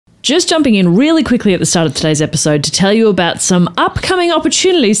Just jumping in really quickly at the start of today's episode to tell you about some upcoming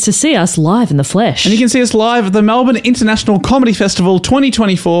opportunities to see us live in the flesh. And you can see us live at the Melbourne International Comedy Festival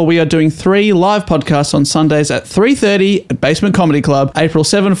 2024. We are doing 3 live podcasts on Sundays at 3:30 at Basement Comedy Club, April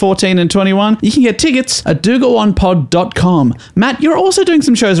 7, 14 and 21. You can get tickets at dogoonpod.com. Matt, you're also doing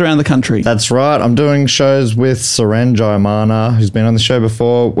some shows around the country. That's right. I'm doing shows with Seren Jayamana, who's been on the show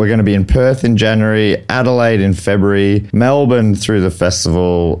before. We're going to be in Perth in January, Adelaide in February, Melbourne through the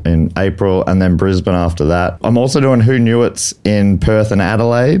festival in April, and then Brisbane after that. I'm also doing Who Knew It's in Perth and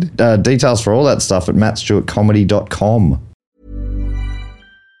Adelaide. Details for all that stuff at mattstewartcomedy.com.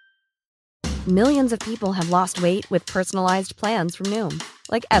 Millions of people have lost weight with personalized plans from Noom.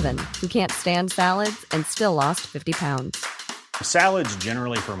 Like Evan, who can't stand salads and still lost 50 pounds. Salads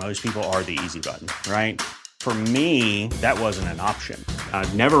generally for most people are the easy button, right? For me, that wasn't an option.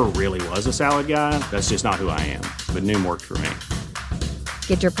 I never really was a salad guy. That's just not who I am. But Noom worked for me.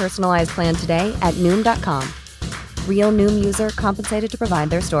 Get your personalized plan today at Noom.com. Real Noom user compensated to provide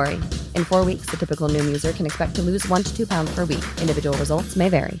their story. In 4 weeks, the typical Noom user can expect to lose 1 to 2 pounds per week. Individual results may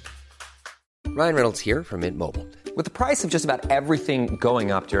vary. Ryan Reynolds here from Mint Mobile. With the price of just about everything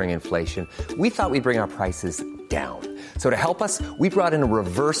going up during inflation, we thought we'd bring our prices down. So to help us, we brought in a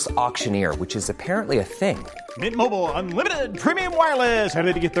reverse auctioneer, which is apparently a thing. Mint Mobile Unlimited Premium Wireless. How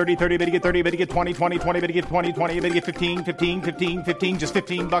to get 30, 30, bit to get 30, bit to get 20, 20, 20, bit to get 20, 20, bit to get 15, 15, 15, 15, just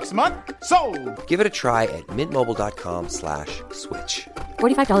 $15 a month? Sold! Give it a try at mintmobile.com/switch.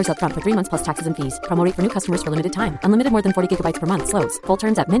 $45 up front for 3 months plus taxes and fees. Promo rate for new customers for limited time. Unlimited more than 40 gigabytes per month. Slows full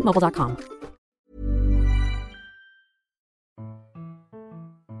terms at mintmobile.com.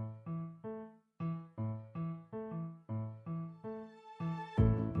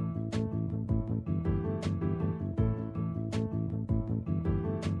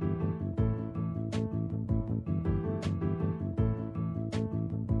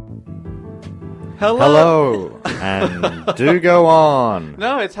 Hello, and do go on.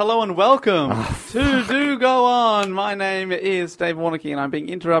 No, it's hello and welcome to Do Go On. My name is Dave Warnocky, and I'm being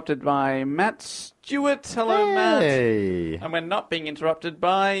interrupted by Matt Stewart. Hello, Hey. Matt. And we're not being interrupted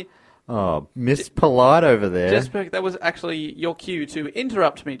by Oh, Miss Polite over there. Jess Perk. That was actually your cue to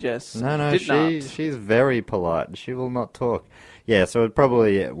interrupt me, Jess. No, she's very polite. She will not talk. Yeah, so it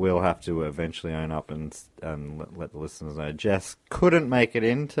probably will have to eventually own up and let the listeners know. Jess couldn't make it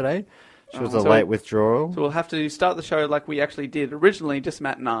in today. She was a late withdrawal. So we'll have to start the show like we actually did originally, just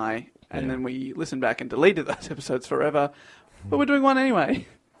Matt and I, and then we listened back and deleted those episodes forever. But we're doing one anyway.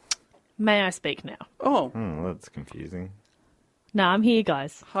 May I speak now? Oh. That's confusing. No, I'm here,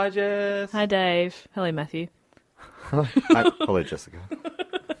 guys. Hi, Jess. Hi, Dave. Hello, Matthew. Hello, Jessica.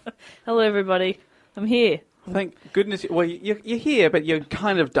 Hello, everybody. I'm here. Thank goodness. Well, you're here, but you're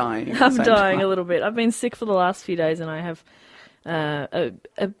kind of dying. I'm dying a little bit. I've been sick for the last few days, and I have a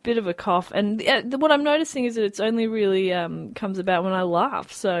bit of a cough. And what I'm noticing is that it's only really comes about when I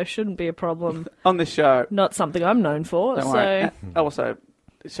laugh, so it shouldn't be a problem. On this show. Not something I'm known for. Don't worry. Also,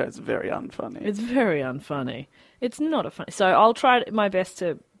 this show's very unfunny. It's very unfunny. It's not a funny. So I'll try my best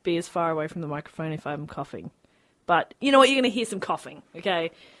to be as far away from the microphone if I'm coughing. But you know what? You're going to hear some coughing,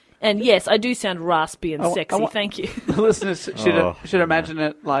 okay? And yes, I do sound raspy and sexy. Thank you. The listeners should imagine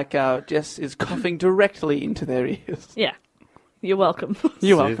it like Jess is coughing directly into their ears. Yeah. You're welcome.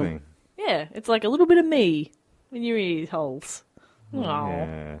 You're welcome. Yeah, it's like a little bit of me in your ear holes. Oh,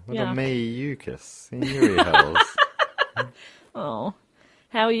 yeah, little me mucus in your ear holes. Oh,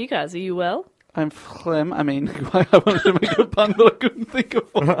 how are you guys? Are you well? I'm phlegm. I mean, I wanted to make a pun, but I couldn't think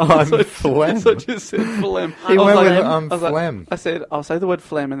of one. I'm phlegm. So I just said phlegm. He went with I'm phlegm. I said, I'll say the word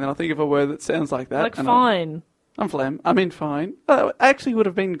phlegm, and then I'll think of a word that sounds like that. Like fine. I'm phlegm. I mean fine. Actually would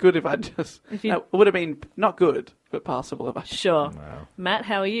have been good if I just... it would have been not good, but passable if I... Sure. Wow. Matt,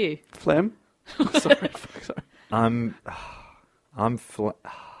 how are you? Phlegm? Sorry. I'm phlegm.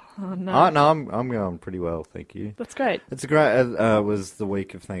 Oh, no. No, I'm going pretty well, thank you. That's great. It's a great. Was the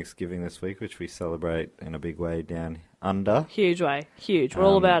week of Thanksgiving this week, which we celebrate in a big way down under. Huge way, huge. We're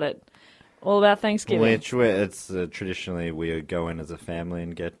all about it. All about Thanksgiving. Which it's traditionally we go in as a family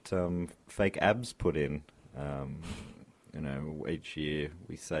and get fake abs put in. Each year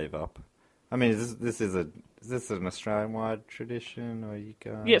we save up. I mean, is this an Australian-wide tradition, or you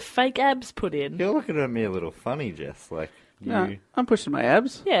guys? Yeah, fake abs put in. You're looking at me a little funny, Jess. Like. No, I'm pushing my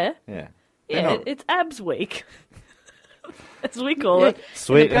abs. Yeah. Yeah. Yeah, it's abs week. As we call it.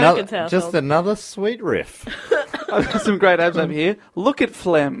 Sweet. Just another sweet riff. I've got some great abs over here. Look at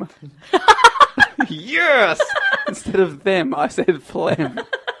phlegm. Yes! Instead of them, I said phlegm.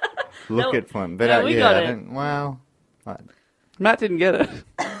 Look at phlegm. But no, we got it. Matt didn't get it.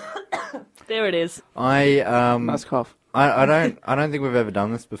 There it is. Nice cough. I don't think we've ever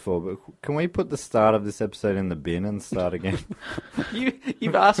done this before, but can we put the start of this episode in the bin and start again?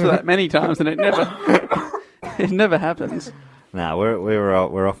 You've asked for that many times, and it never happens. Nah,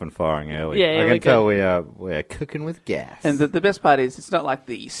 we're often firing early. Yeah, I we're can tell we're cooking with gas. And the best part is, it's not like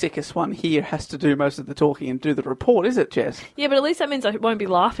the sickest one here has to do most of the talking and do the report, is it, Jess? Yeah, but at least that means I won't be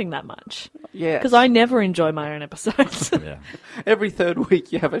laughing that much. Yeah. Because I never enjoy my own episodes. Yeah. Every third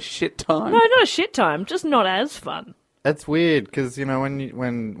week you have a shit time. No, not a shit time, just not as fun. That's weird because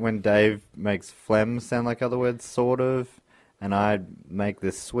when Dave makes phlegm sound like other words, sort of, and I make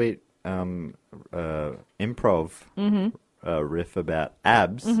this sweet improv riff about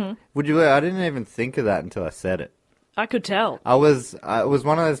abs. Would you? I didn't even think of that until I said it. I could tell. It was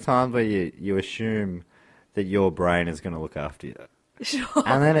one of those times where you assume that your brain is going to look after you, Sure.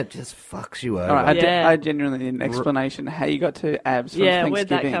 and then it just fucks you over. All right, Yeah. I genuinely need an explanation how you got to abs from Yeah, Thanksgiving. where'd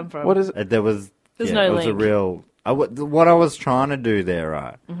that come from? What is it? There was There's yeah, no it was a link. real. What I was trying to do there,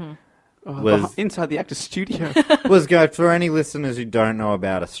 right, was Inside the actor's studio. was go for any listeners who don't know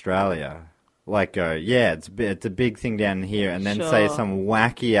about Australia. Like, it's a big thing down here, and then say Sure. some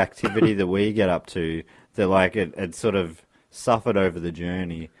wacky activity that we get up to that, like, it sort of suffered over the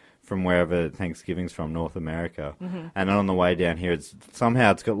journey from wherever Thanksgiving's from, North America, and then on the way down here, it's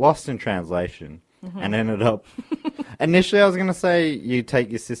got lost in translation and ended up. Initially, I was going to say you take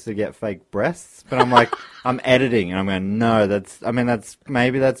your sister to get fake breasts, but I'm like, I'm editing, and I'm going, no,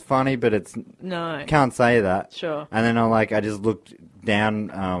 maybe that's funny, but it's No. can't say that. Sure. And then I just looked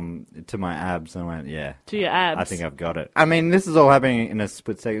down to my abs and went, yeah. To your abs. I think I've got it. I mean, this is all happening in a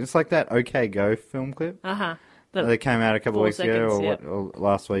split second. It's like that OK Go film clip Uh-huh. that came out a couple 4 weeks ago seconds, or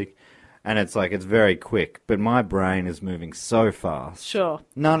last week. And it's like, it's very quick, but my brain is moving so fast. Sure.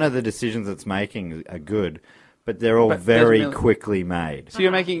 None of the decisions it's making are good, but they're all But there's very mil- quickly made. So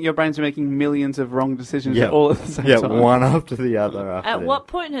your brains are making millions of wrong decisions Yeah, all at the same yeah, time. one after the other. At what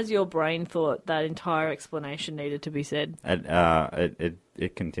point has your brain thought that entire explanation needed to be said?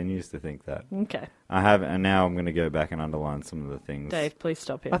 It continues to think that. Okay. I have, and now I'm going to go back and underline some of the things. Dave, please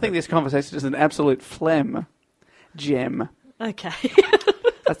stop here. I think this conversation is an absolute phlegm gem. Okay.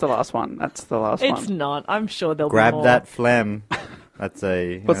 That's the last one. That's the last It's one. not. I'm sure there'll be Grab more. that phlegm. That's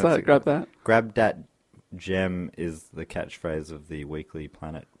a. What's that? Grab that. Grab that gem is the catchphrase of the Weekly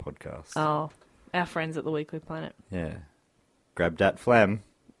Planet podcast. Oh, our friends at the Weekly Planet. Yeah. Grab that phlegm.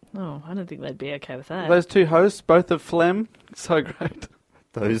 Oh, I don't think they'd be okay with that. Those two hosts, both of phlegm, so great.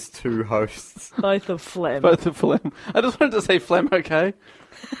 Those two hosts. Both of phlegm. Both of phlegm. I just wanted to say phlegm, okay?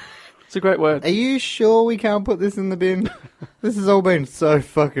 It's a great word. Are you sure we can't put this in the bin? This has all been so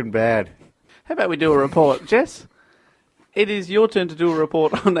fucking bad. How about we do a report? Jess, it is your turn to do a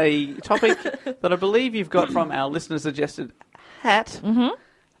report on a topic that I believe you've got from our listener-suggested hat. Mm-hmm.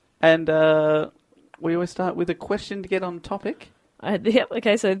 And we always start with a question to get on topic. Yep.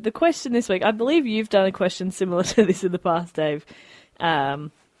 Okay. So the question this week, I believe you've done a question similar to this in the past, Dave,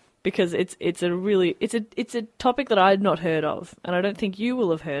 because it's a topic that I'd not heard of, and I don't think you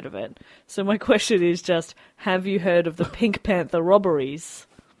will have heard of it. So my question is just: have you heard of the Pink Panther robberies?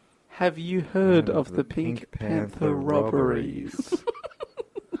 Have you heard of the Pink Panther robberies?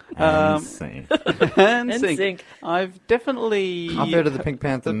 And scene. And And sync. sync. I've definitely... I've heard of the Pink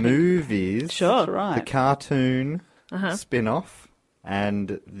Panther movies. Sure. That's right. The cartoon Uh-huh. spin-off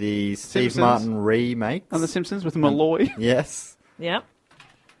and the Steve Simpsons. Martin remakes. On The Simpsons with Malloy. Yes. Yep.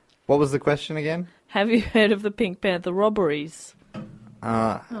 What was the question again? Have you heard of the Pink Panther robberies?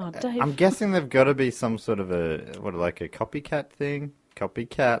 Oh, Dave. I'm guessing they've got to be some sort of like a copycat thing?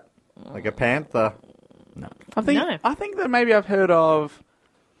 Copycat. Like a panther. No. I think No. I think that maybe I've heard of,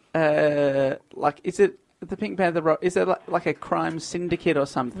 is it the Pink Panther? Is it like a crime syndicate or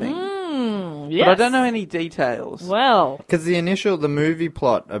something? Yes. But I don't know any details. Well, Because the movie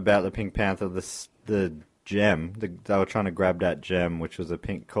plot about the Pink Panther, the gem, they were trying to grab that gem, which was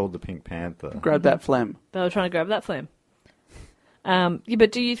called the Pink Panther. Grab that phlegm. they were trying to grab that flame. Yeah,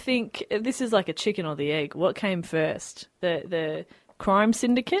 but do you think this is like a chicken or the egg? What came first, the crime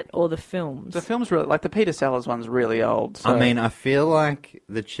syndicate or the films? The film's really like the Peter Sellers one's really old. So. I mean, I feel like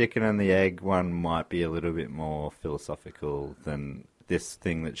the chicken and the egg one might be a little bit more philosophical than this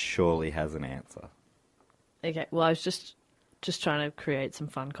thing that surely has an answer. Okay, well, I was just trying to create some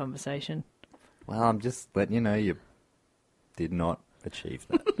fun conversation. Well, I'm just letting you know you did not achieve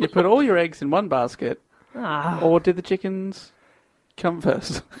that. you put all your eggs in one basket, Ah, or did the chickens come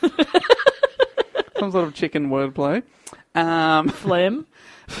first? Some sort of chicken wordplay. phlegm.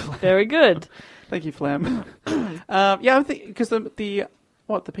 Very good. Thank you, Phlegm. Yeah, I think because the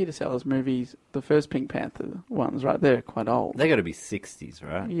Peter Sellers movies, the first Pink Panther ones, right? They're quite old. They got to be 60s,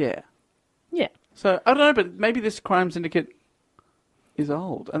 right? Yeah. Yeah. So, I don't know, but maybe this crime syndicate is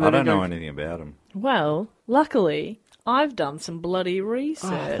old. And I they've don't been know going- anything about them. Well, luckily, I've done some bloody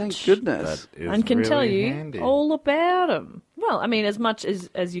research. Oh, thank goodness. That is And can really tell you handy. all about them. Well, I mean, as much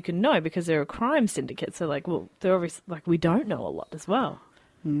as you can know, because they're a crime syndicate. So, like, well, they're obviously, like, we don't know a lot as well.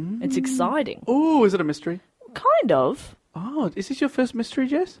 It's exciting. Oh, is it a mystery? Kind of. Oh, is this your first mystery,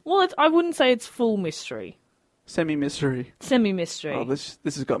 Jess? Well, I wouldn't say it's full mystery. Semi-mystery. Semi-mystery. Oh, this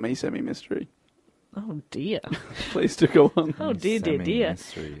has got me semi-mystery. Oh, dear. Please do go on. Oh, dear.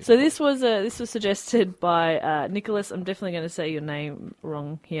 Semi-mystery. So this was suggested by Nicholas. I'm definitely going to say your name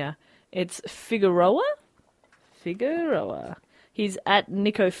wrong here. It's Figueroa. He's at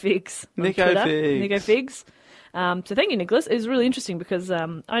Nico Figs. on Nico Twitter. Figs. Nico Figs. So thank you, Nicholas. It was really interesting because I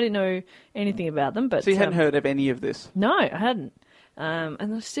didn't know anything about them. But So you hadn't heard of any of this? No, I hadn't. And I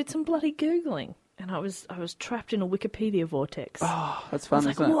just did some bloody googling, and I was trapped in a Wikipedia vortex. Oh, that's fun,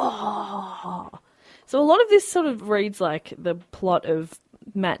 It's like, isn't it? whoa. So a lot of this sort of reads like the plot of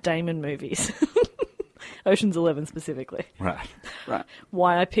Matt Damon movies. Ocean's 11 specifically. Right. Right.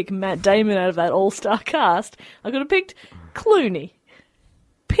 Why I pick Matt Damon out of that all-star cast. I could have picked Clooney,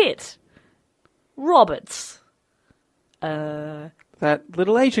 Pitt, Roberts, That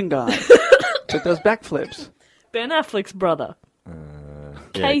little Asian guy that does backflips. Ben Affleck's brother.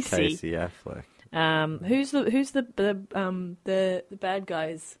 Casey. Casey Affleck. Who's the bad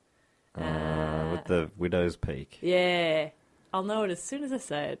guys? With the Widow's Peak. Yeah. I'll know it as soon as I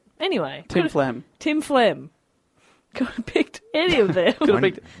say it. Anyway. Tim could've- Flem. Tim Flem. Could have picked any of them.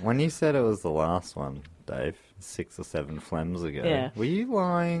 When you said it was the last one, Dave, 6 or 7 Flems ago, Yeah. were you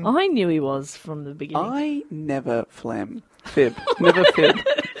lying? I knew he was from the beginning. I never phlegm. Fib. Never fib.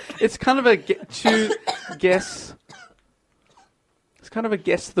 It's kind of a guess. It's kind of a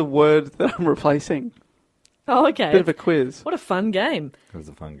guess the word that I'm replacing. Oh, okay. Bit of a quiz. What a fun game. It was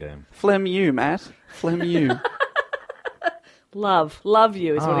a fun game. Phlegm you, Matt. Phlegm you. Love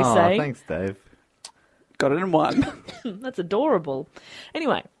you is what he's Oh, saying. thanks, Dave. Got it in one. That's adorable.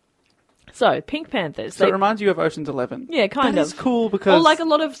 Anyway, so Pink Panthers. So they- it reminds you of Ocean's 11. Yeah, kind That of. is cool because... Or like a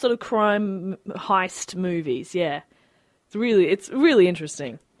lot of sort of crime heist movies, yeah. It's really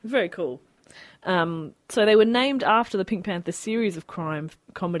interesting. Very cool. So they were named after the Pink Panther series of crime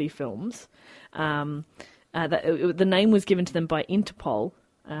comedy films. The name was given to them by Interpol.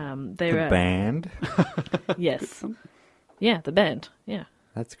 The band. Yes. Yeah, the band. Yeah.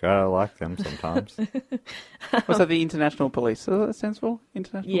 That's great. I like them sometimes. What's that, the International Police? Is that what that stands for?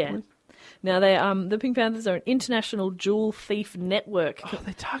 International Yeah. Police? Now the Pink Panthers are an international jewel thief network. Oh,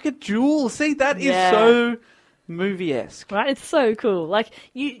 they target jewels. See, that is Yeah. so movie-esque. Right, it's so cool. Like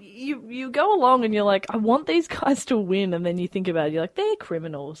you go along and you're like, I want these guys to win, and then you think about it, you're like, they're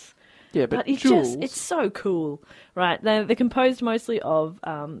criminals. Yeah, but it's jewels... it's so cool, right? They're composed mostly of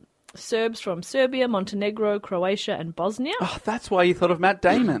Serbs from Serbia, Montenegro, Croatia, and Bosnia. Oh, that's why you thought of Matt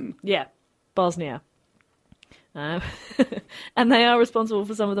Damon. Yeah, Bosnia. And they are responsible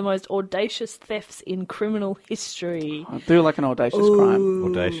for some of the most audacious thefts in criminal history. I do like an audacious crime.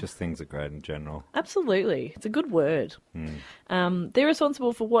 Audacious things are great in general. Absolutely. It's a good word. They're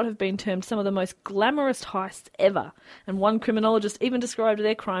responsible for what have been termed some of the most glamorous heists ever. And one criminologist even described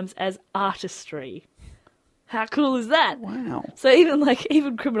their crimes as artistry. How cool is that? Wow. So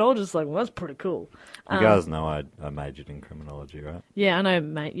even criminologists are like, well, that's pretty cool. You guys know I majored in criminology, right? Yeah, I know,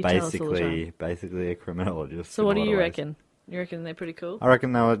 mate. You tell us all the time. Basically a criminologist. So in what do a lot you of ways. reckon? You reckon they're pretty cool? I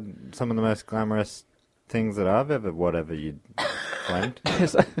reckon they were some of the most glamorous things that I've ever, whatever you'd claimed.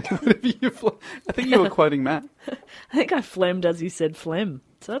 Yes, I think you were quoting Matt. I think I phlegmed as you said phlegm.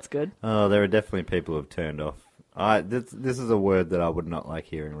 So that's good. Oh, there are definitely people who've turned off. This is a word that I would not like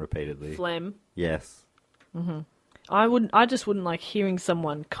hearing repeatedly. Phlegm. Yes. I just wouldn't like hearing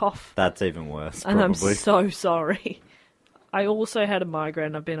someone cough. That's even worse, And probably. I'm so sorry. I also had a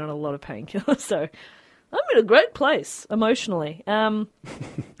migraine. I've been on a lot of painkillers, so I'm in a great place emotionally.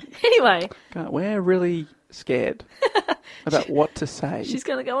 Anyway, God, we're really scared about what to say. she's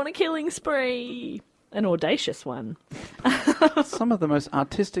going to go on a killing spree. An audacious one. Some of the most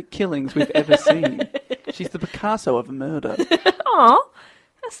artistic killings we've ever seen. She's the Picasso of murder, Aw,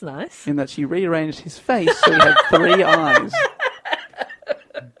 that's nice. in that she rearranged his face so he had 3 eyes.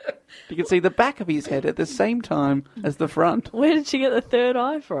 You can see the back of his head at the same time as the front. Where did she get the third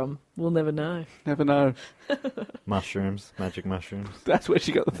eye from? We'll never know. Never know. Mushrooms, magic mushrooms. That's where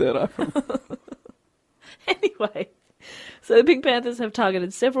she got the third eye from. Anyway, so the Pink Panthers have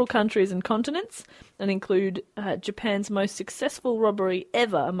targeted several countries and continents and include Japan's most successful robbery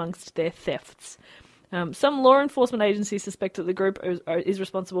ever amongst their thefts. Some law enforcement agencies suspect that the group is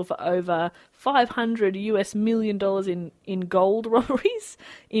responsible for over $500 million in gold robberies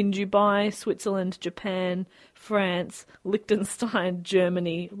in Dubai, Switzerland, Japan, France, Liechtenstein,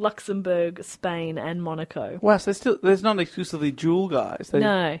 Germany, Luxembourg, Spain, and Monaco. Wow, so there's not exclusively jewel guys.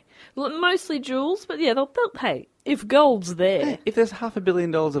 No. Mostly jewels, but yeah, hey, if gold's there, If there's $500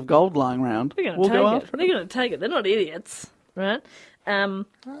 million of gold lying around, they're going we'll to go take it. after They're going to take it. They're not idiots, right? Oh,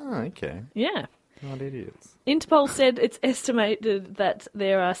 okay. Yeah. Not idiots. Interpol said it's estimated that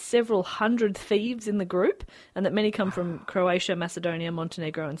there are several hundred thieves in the group and that many come from Croatia, Macedonia,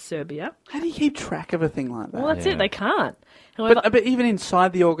 Montenegro and Serbia. How do you keep track of a thing like that? Well, that's it. They can't. However, But even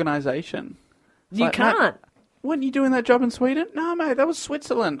inside the organisation, you like, can't. weren't you doing that job in Sweden? No, mate, that was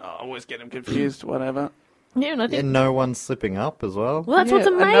Switzerland. Oh, I always get them confused, whatever. Yeah, and I think... And no one's slipping up as well. Well, that's what's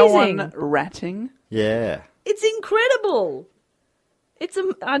and amazing. no one ratting. Yeah. It's incredible.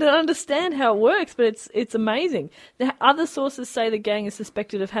 I don't understand how it works, but it's amazing. The other sources say the gang is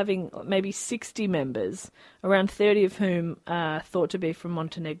suspected of having maybe 60 members, around 30 of whom are thought to be from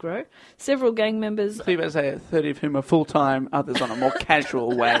Montenegro. Several gang members... So you better say 30 of whom are full-time, others on a more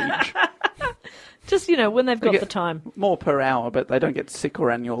casual wage. Just, when they've got get the time. More per hour, but they don't get sick or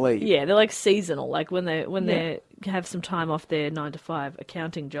annual leave. Yeah, they're like seasonal, like when they have some time off their 9-to-5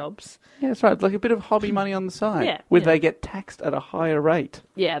 accounting jobs. Yeah, that's right. Like a bit of hobby money on the side. Yeah, Where yeah. they get taxed at a higher rate.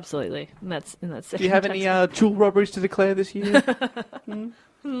 Yeah, absolutely. And that's in that Do you have any jewel robberies to declare this year?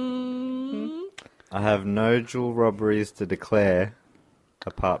 I have no jewel robberies to declare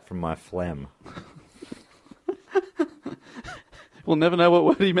apart from my phlegm. We'll never know what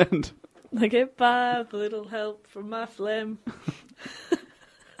word he meant. I get by with a little help from my phlegm.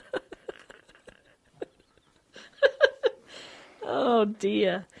 Oh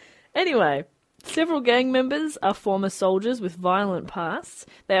dear. Anyway, several gang members are former soldiers with violent pasts.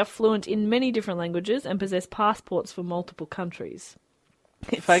 They are fluent in many different languages and possess passports for multiple countries.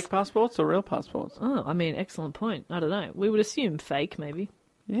 Fake passports or real passports? Oh, I mean, excellent point. I don't know. We would assume fake, maybe.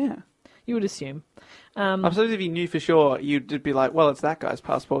 Yeah. You would assume. I suppose if you knew for sure, you'd be like, well, it's that guy's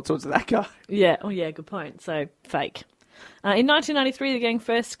passport, so it's that guy. Yeah. Oh, yeah. Good point. So fake. In 1993, the gang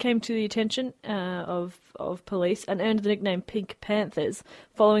first came to the attention of police and earned the nickname Pink Panthers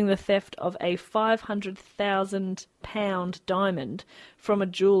following the theft of a £500,000 diamond from a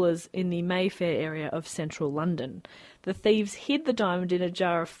jeweller's in the Mayfair area of central London. The thieves hid the diamond in a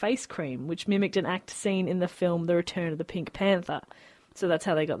jar of face cream, which mimicked an act seen in the film The Return of the Pink Panther. So that's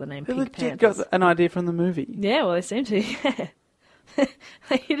how they got the name They Pink legit Panthers. got an idea from the movie. Yeah, well, they seem to, yeah.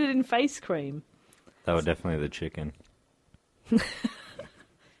 They hid it in face cream. They were definitely the chicken.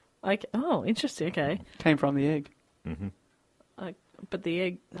 Like, oh, interesting, okay. Came from the egg. But the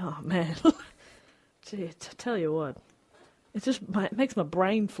egg, oh man. Gee, tell you what. It just it makes my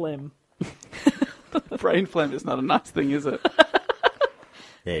brain phlegm. Brain phlegm is not a nice thing, is it?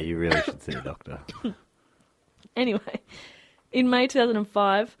 Yeah, you really should see a doctor. Anyway, in May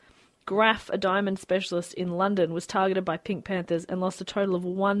 2005, Graf, a diamond specialist in London, was targeted by Pink Panthers and lost a total of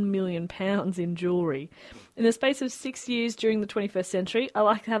 £1 million in jewellery. In the space of 6 years during the 21st century, I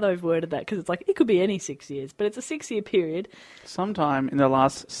like how they've worded that, because it's like, it could be any 6 years, but it's a 6-year period. Sometime in the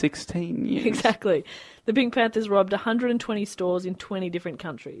last 16 years. Exactly. The Pink Panthers robbed 120 stores in 20 different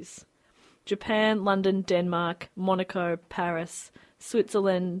countries. Japan, London, Denmark, Monaco, Paris,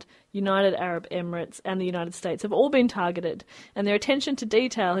 Switzerland, United Arab Emirates and the United States have all been targeted, and their attention to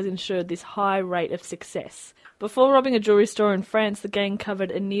detail has ensured this high rate of success. Before robbing a jewellery store in France, the gang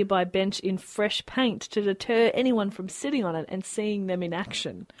covered a nearby bench in fresh paint to deter anyone from sitting on it and seeing them in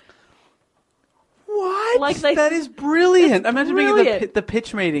action. What? Like that is brilliant. It's Imagine being brilliant. at the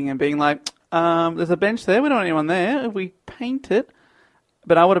pitch meeting and being like, there's a bench there, we don't want anyone there. If we paint it.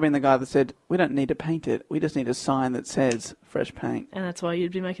 But I would have been the guy that said, we don't need to paint it. We just need a sign that says fresh paint. And that's why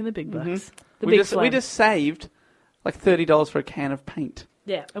you'd be making the big bucks. The We big just flame. saved like $30 for a can of paint.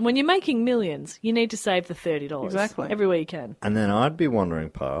 Yeah, and when you're making millions, you need to save the $30. Exactly. Everywhere you can. And then I'd be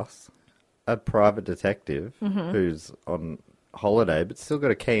wandering past a private detective who's on holiday but still got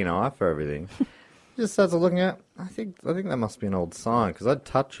a keen eye for everything. He just starts looking at, I think that must be an old sign, because I'd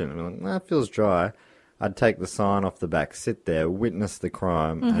touch it and be like, nah, it feels dry. I'd take the sign off the back, sit there, witness the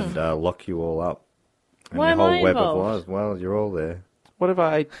crime, and lock you all up. And Why your am whole I web of involved? lies. Well, you're all there. What if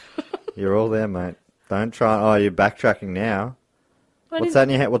I... You're all there, mate. Don't try. Oh, you're backtracking now. What What's is- that in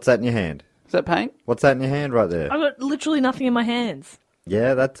your hand? What's that in your hand? Is that paint? What's that in your hand right there? I've got literally nothing in my hands.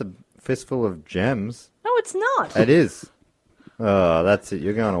 Yeah, that's a fistful of gems. No, it's not. It is. Oh, that's it.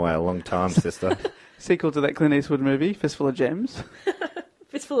 You're going away a long time, sister. Sequel to that Clint Eastwood movie, Fistful of Gems.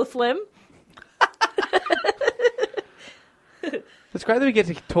 Fistful of phlegm. It's great that we get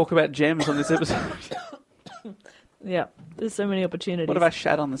to talk about gems on this episode. Yeah, there's so many opportunities. What if I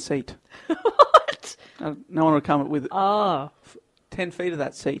shat on the seat? What? No one would come with Ah, 10 feet of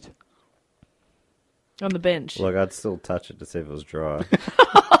that seat. on the bench. Look, I'd still touch it to see if it was dry.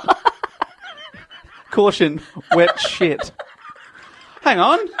 Caution, wet shit. Hang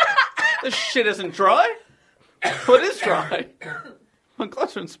on. This shit isn't dry. What is dry? On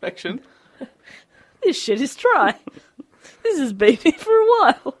closer inspection. This shit is dry. This has been here for a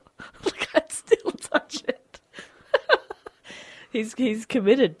while. Look, I'd still touch it. He's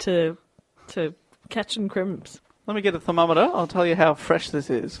committed to catching crimps. Let me get a thermometer. I'll tell you how fresh this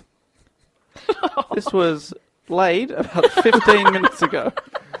is. This was laid about 15 minutes ago.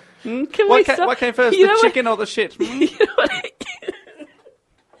 What came first, the chicken or the shit? You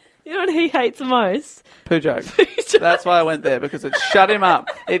know what he hates the most? Poo joke. That's why I went there, because it shut him up.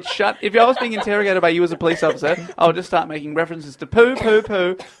 If I was being interrogated by you as a police officer, I would just start making references to poo, poo,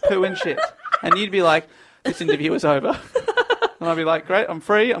 poo, poo and shit. And you'd be like, this interview is over. And I'd be like, great, I'm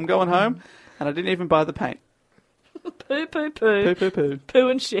free, I'm going home. And I didn't even buy the paint. Poo, poo, poo. Poo, poo, poo. Poo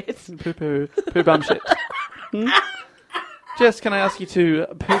and shit. Poo, poo. Poo bum shit. Jess, can I ask you to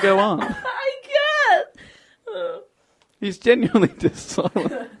poo go on? I can't. He's genuinely just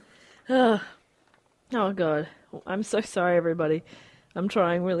silent. Oh, God. I'm so sorry, everybody. I'm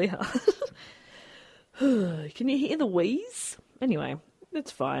trying really hard. Can you hear the wheeze? Anyway,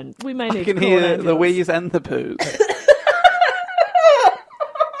 it's fine. We may need I can to call an hear the ambulance. wheeze and the poos.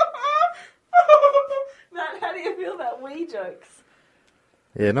 Matt, how do you feel about wee jokes?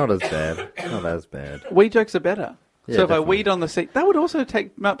 Yeah, not as bad. Not as bad. Wee jokes are better. Yeah, So if definitely. I weed on the seat, that would also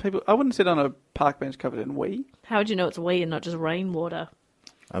take people. I wouldn't sit on a park bench covered in wee. How would you know it's wee and not just rainwater?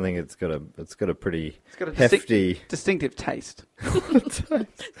 I think it's got a pretty It's got a hefty. distinctive taste.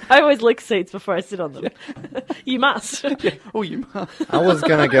 I always lick seats before I sit on them. You must. Yeah. Oh, you must. I was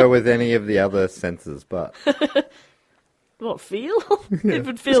gonna go with any of the other senses, but What, feel? It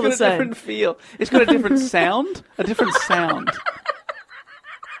would It's feel got the a same. different feel. It's got a different sound. A different sound.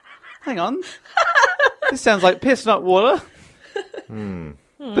 Hang on. This sounds like piss, not water.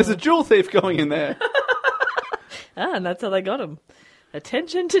 There's a jewel thief going in there. Ah, and that's how they got him.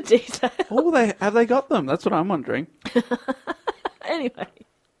 Attention to detail. Oh, have they got them? That's what I'm wondering. Anyway.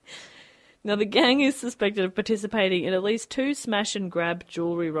 Now, the gang is suspected of participating in at least 2 smash and grab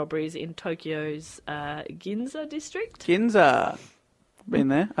jewellery robberies in Tokyo's Ginza district. Ginza. Been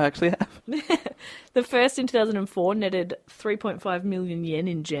there. I actually have. The first in 2004 netted 3.5 million yen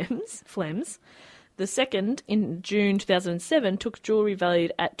in gems, flems. The second, in June 2007, took jewellery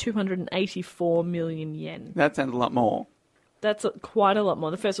valued at 284 million yen. That sounds a lot more. That's quite a lot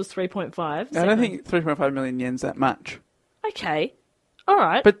more. The first was 3.5. I don't think 3.5 million yen's that much. Okay. All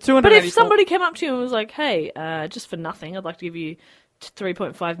right. But But 284 if somebody came up to you and was like, hey, just for nothing, I'd like to give you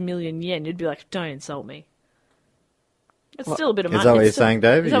 3.5 million yen, you'd be like, don't insult me. It's still a bit of money. is that what you're saying,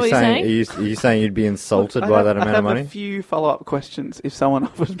 Dave? Is that what you're saying? Are you saying you'd be insulted I by have- that amount of I have money? a few follow-up questions if someone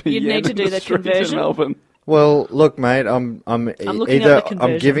offers me You'd yen need to in do the the streets conversion? in Melbourne. Well, look, mate, I'm looking either at the I'm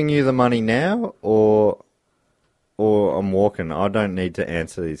conversion. giving you the money now or I'm walking. I don't need to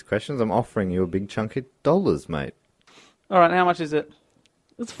answer these questions. I'm offering you a big chunk of dollars, mate. All right, how much is it?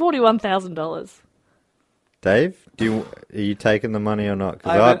 It's $41,000. Dave, are you taking the money or not? I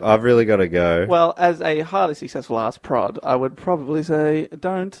Because haven't- I've really got to go. Well, as a highly successful ass prod, I would probably say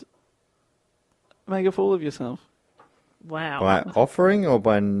don't make a fool of yourself. Wow. By offering or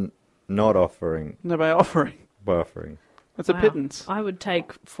by not offering? No, by offering. By offering. It's a Wow. pittance. I would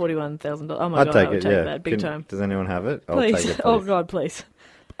take $41,000. Oh my I'd God, take I would it, take yeah. that big time. Does anyone have it? I'll Please. take it, Oh please. God, please.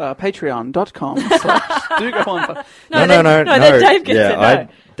 Patreon.com/do go on. No, No, then Dave gets yeah, it.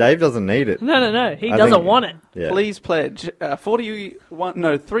 No. Dave doesn't need it. No. He I doesn't think- want it. Yeah. Please pledge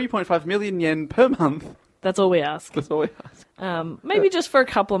 3.5 million yen per month. That's all we ask. That's all we ask. Maybe just for a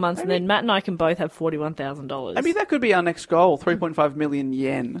couple of months, and then Matt and I can both have $41,000. Maybe that could be our next goal, 3.5 million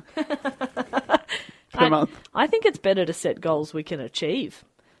yen per month. I think it's better to set goals we can achieve.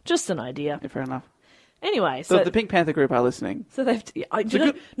 Just an idea. Yeah, fair enough. Anyway, So so the Pink Panther group are listening. so they've. Do a you know,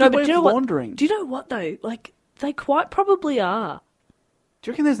 good no, way but do you of know what? laundering. Do you know what though? Like they quite probably are. Do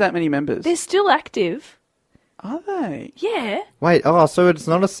you reckon there's that many members? They're still active. Are they? Yeah. Wait, so it's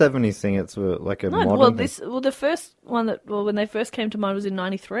not a 70s thing, it's like a No, modern thing. the first one when they first came to mind was in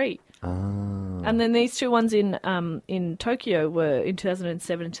 '93. Ah. And then these 2 ones in Tokyo were in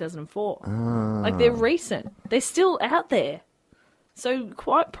 2007 and 2004. Like they're recent. They're still out there. So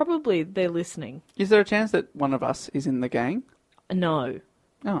quite probably they're listening. Is there a chance that one of us is in the gang? No.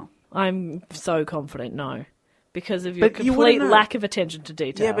 Oh. I'm so confident no. because of your But you wouldn't complete know. lack of attention to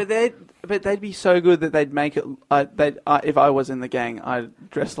detail. Yeah, but they'd be so good that they'd make it. If I was in the gang, I'd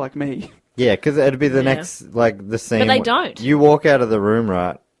dress like me. Yeah, because it'd be the Yeah. next, like, the scene. But they wh- don't. You walk out of the room,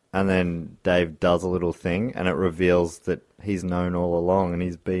 right, and then Dave does a little thing, and it reveals that he's known all along, and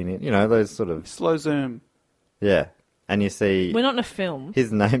he's been in, those sort of, Slow zoom. yeah. And you see We're not in a film.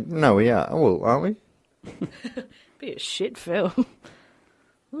 his name. No, we are. Well, aren't we? Be a shit film.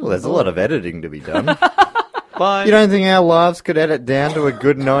 Well, there's a lot of editing to be done. Bye. You don't think our lives could edit down to a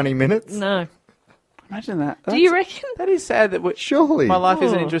good 90 minutes? No. Imagine that. Do you reckon? That is sad that Surely. my life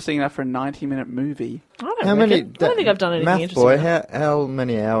isn't Oh. interesting enough for a 90-minute movie. I don't How reckon. many? I don't think I've done anything Math interesting. boy, enough. how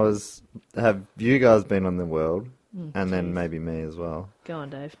many hours have you guys been on the world? And then maybe me as well. Go on,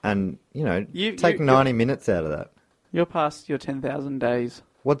 Dave. And, You- take you- 90 minutes out of that. You're past your 10,000 days.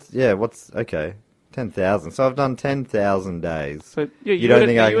 Okay, 10,000. So I've done 10,000 days. So You don't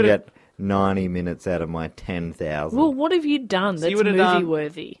think I can get 90 minutes out of my 10,000? Well, what have you done So you that's would've done-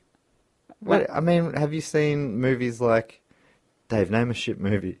 movie-worthy? I mean, have you seen movies like... Dave, name a shit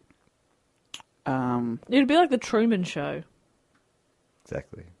movie. It'd be like The Truman Show.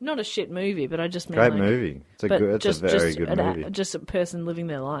 Exactly. Not a shit movie, but I just mean Great like, movie. It's a but good. It's a very good movie. Just a person living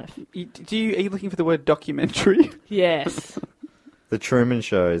their life. Are you looking for the word documentary? Yes. The Truman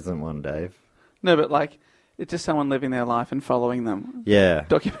Show isn't one, Dave. No, but like, it's just someone living their life and following them. Yeah.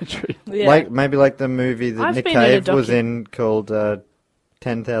 Documentary. Yeah. Maybe like the movie that I've Nick been in a Cave was in called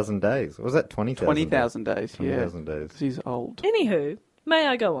 10,000 Days. Or was that 20,000? 20,000 days, yeah. 20,000 days. 'Cause he's old. Anywho, may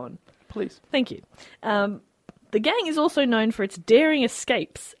I go on? Please. Thank you. The gang is also known for its daring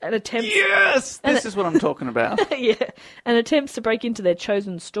escapes and attempts. Yes! This is what I'm talking about. Yeah, and attempts to break into their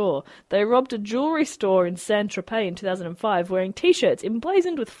chosen store. They robbed a jewellery store in Saint-Tropez in 2005 wearing T-shirts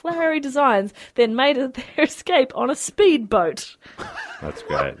emblazoned with flowery designs, then made their escape on a speedboat. That's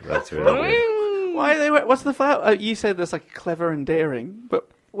great. That's really good. Why are they? What's the flower? Oh, you said that's like clever and daring, but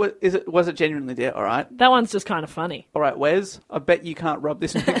was it genuinely daring? All right, That one's just kind of funny. all right, Wes. I bet you can't rob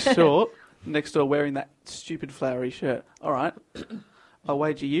this next door wearing that stupid flowery shirt. All right, I'll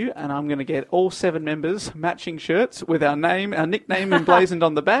wager you, and I'm going to get all 7 members matching shirts with our nickname emblazoned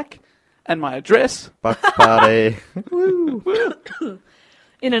on the back, and my address. Bucks Party.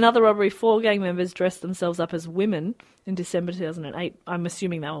 In another robbery, 4 gang members dressed themselves up as women in December 2008. I'm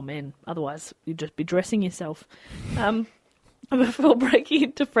assuming they were men. Otherwise, you'd just be dressing yourself. Before breaking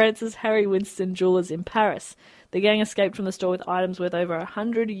into France's Harry Winston Jewelers in Paris, the gang escaped from the store with items worth over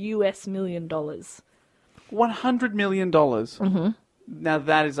 $100 million. $100 million. Mm-hmm. Now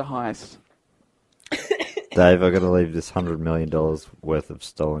that is a heist. Dave, I've got to leave this $100 million worth of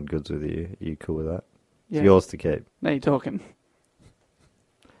stolen goods with you. Are you cool with that? It's Yeah. yours to keep. Now you're talking.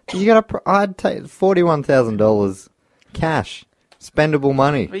 I'd take $41,000 cash. Spendable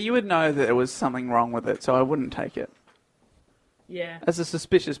money. But you would know that there was something wrong with it, so I wouldn't take it. Yeah. As a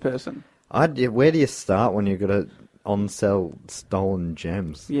suspicious person. Where do you start when you've got to on-sell stolen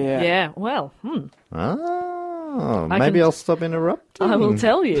gems? Yeah. Yeah, well, Oh, I maybe can- I'll stop interrupting. I will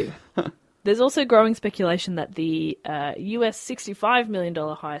tell you. There's also growing speculation that the US $65 million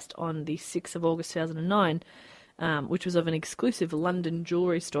heist on the 6th of August 2009, which was of an exclusive London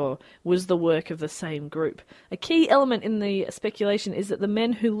jewellery store, was the work of the same group. A key element in the speculation is that the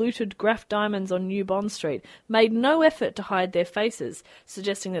men who looted Graff Diamonds on New Bond Street made no effort to hide their faces,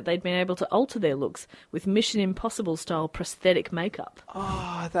 suggesting that they'd been able to alter their looks with Mission Impossible-style prosthetic makeup.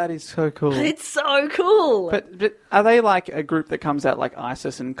 Oh, that is so cool. It's so cool! But are they like a group that comes out like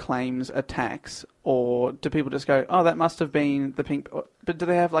ISIS and claims attacks? Or do people just go, oh, that must have been the pink... But do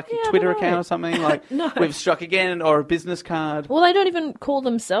they have like Yeah, a I Twitter don't know. account or something? Like, No. we've struck again, or a business card? Well, they don't even call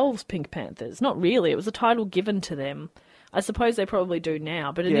themselves Pink Panthers. Not really. It was a title given to them. I suppose they probably do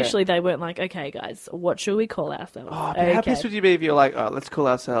now, but initially they weren't like, okay, guys, what should we call ourselves? Oh, but how pissed would you be if you're like, oh, let's call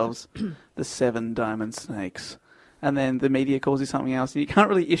ourselves the 7 Diamond Snakes? And then the media calls you something else, and you can't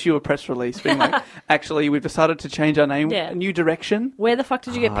really issue a press release being like, actually, we've decided to change our name, Yeah. a new direction. Where the fuck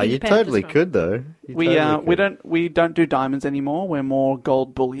did you get Pink You Panthers totally from? could, though. You We totally could. we don't do diamonds anymore. We're more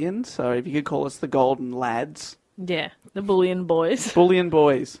gold bullion. So if you could call us the Golden Lads, Yeah, the Bullion Boys. Bullion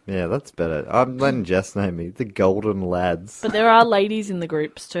Boys. Yeah, that's better. I'm letting Jess name me the Golden Lads. But there are ladies in the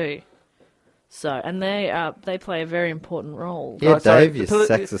groups too. So, and they play a very important role. Yeah, Oh, sorry, Dave, you the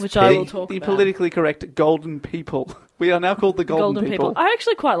sexist Which I will pig. talk The about. politically correct Golden People. We are now called the Golden, People. I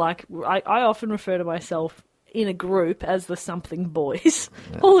actually quite like. I often refer to myself in a group as the something boys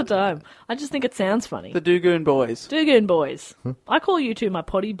all the time. I just think it sounds funny. The Dugoon Boys. Dugoon boys. I call you two my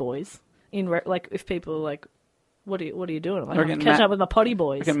potty boys. Like if people are like, what are you doing? I'm like, reckon I'm catching Matt- up with my potty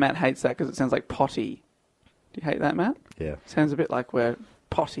boys. I reckon Matt hates that because it sounds like potty. Do you hate that, Matt? Yeah. Sounds a bit like we're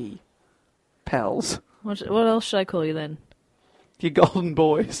potty pals. What else should I call you then? Your golden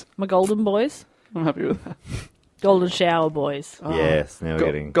boys. My golden boys? I'm happy with that. Golden shower boys. Yes, now we're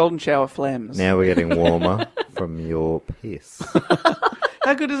getting Golden shower flames. now we're getting warmer from your piss.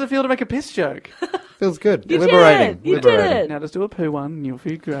 How good does it feel to make a piss joke? Feels good. You Liberating. did it. You Liberating. did it. Now just do a poo one and you'll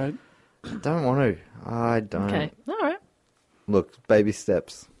feel great. Don't want to. I don't. Okay. All right. Look, baby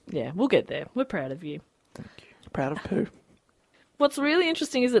steps. Yeah, we'll get there. We're proud of you. Proud of poo. What's really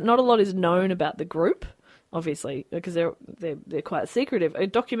interesting is that not a lot is known about the group, obviously, because they're quite secretive. A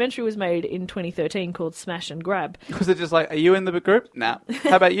documentary was made in 2013 called Smash and Grab. Was it just like, are you in the group? No.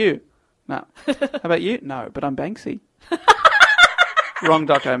 How about you? No. How about you? No, but I'm Banksy. Wrong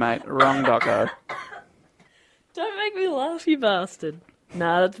doco, mate. Wrong doco. Don't make me laugh, you bastard.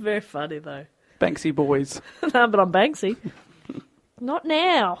 Nah, that's very funny, though. Banksy boys. No, but I'm Banksy. Not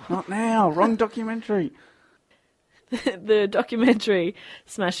now. Not now. Wrong documentary. The documentary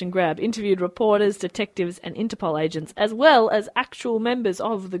Smash and Grab interviewed reporters, detectives, and Interpol agents, as well as actual members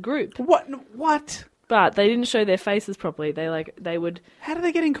of the group. What? But they didn't show their faces properly. They would. How do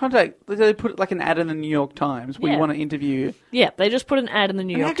they get in contact? Did they put like an ad in the New York Times? We Yeah. want to interview. Yeah, they just put an ad in the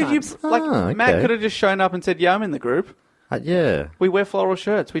New And how York could Times. you like Ah, Matt okay. could have just shown up and said, "Yeah, I'm in the group. Yeah. We wear floral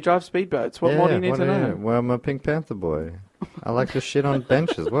shirts. We drive speedboats. What more do you need to know?" Well, I'm a Pink Panther boy. I like to shit on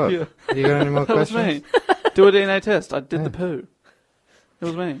benches. What? Yeah. You got any more That was questions? me. Do a DNA test. I did the poo. It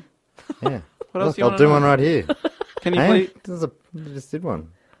was me. Yeah. What else Look, do you I'll wanna do know? one right here. Can you Hey, please? I just did one.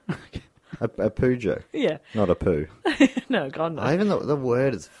 A poo joke, Yeah. not a poo. No, God, no. Even the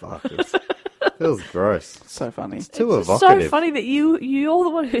word is fucked. It feels gross. So funny. It's too It's just evocative. so funny that you're the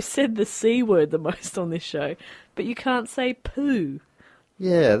one who said the C word the most on this show, but you can't say poo.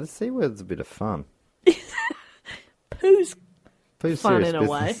 Yeah, the C word's a bit of fun. Poo's Poo's fun serious in a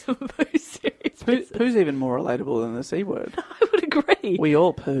way. business. Poo's serious business. Poo's even more relatable than the C word. I would agree. We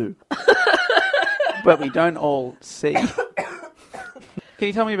all poo. But we don't all see. Can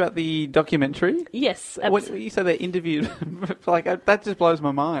you tell me about the documentary? Yes, What, you said they interviewed, that just blows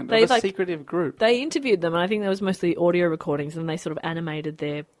my mind. They, They, a secretive group. They interviewed them, and I think there was mostly audio recordings, and they sort of animated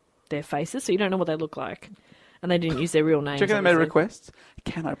their faces, so you don't know what they look like. And they didn't use their real names. Do you reckon they made obviously. requests?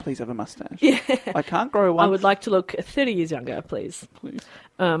 Can I please have a mustache? Yeah. I can't grow one. I would like to look 30 years younger, please. Please.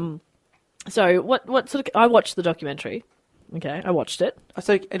 So what sort of... I watched the documentary. Okay, I watched it.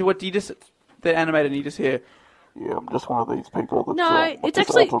 So, and what do you just... They're animated and you just hear... Yeah, I'm just one of these people that No, it's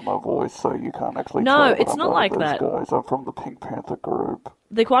actually... my voice so you can't actually No, it's not like that. guys. I'm from the Pink Panther group.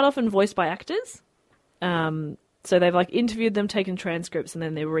 They're quite often voiced by actors. So they've like interviewed them, taken transcripts, and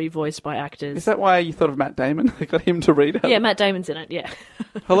then they're revoiced by actors. Is that why you thought of Matt Damon? They got him to read it? Yeah, Matt Damon's in it, yeah.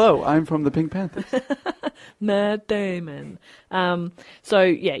 Hello, I'm from the Pink Panthers. Matt Damon. So,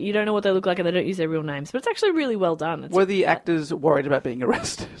 yeah, you don't know what they look like and they don't use their real names. But it's actually really well done. Were the actors worried about being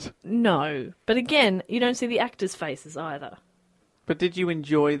arrested? No. But again, you don't see the actors' faces either. But did you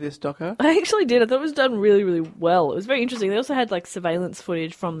enjoy this doco? I actually did. I thought it was done really, really well. It was very interesting. They also had like surveillance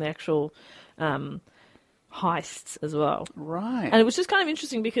footage from the actual heists as well. Right. And it was just kind of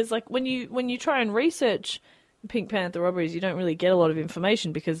interesting because like when you try and research Pink Panther robberies, you don't really get a lot of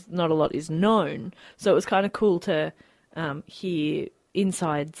information because not a lot is known. So it was kind of cool to hear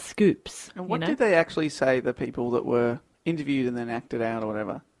inside scoops. And what you know? did they actually say, the people that were interviewed and then acted out or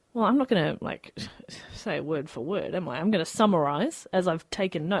whatever? Well, I'm not going to like say it word for word, am I? I'm going to summarize as I've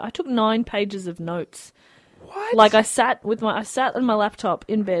taken note. I took 9 pages of notes. What? Like I sat on my laptop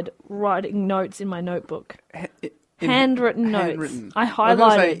in bed writing notes in my notebook. Handwritten notes. Handwritten. I was gonna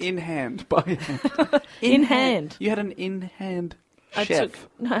highlighted say in hand, by hand. in hand. You had an in-hand I chef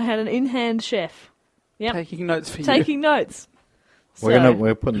had an in-hand chef. Yep. taking notes for you. Taking notes.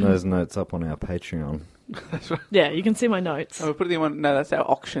 We're putting those notes up on our Patreon. Yeah, you can see my notes. Oh, we're putting them on. No, that's our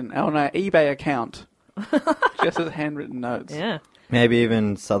auction. On our eBay account. Just as handwritten notes. Yeah, Maybe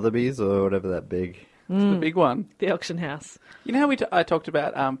even Sotheby's or whatever that big. It's the big one. the auction house. You know how I talked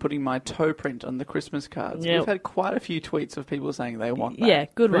about putting my toe print on the Christmas cards? Yep. We've had quite a few tweets of people saying they want that. Yeah,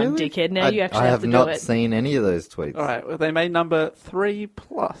 good one, Really? dickhead. Now you actually I have to do not it. seen any of those tweets. All right, well, they made number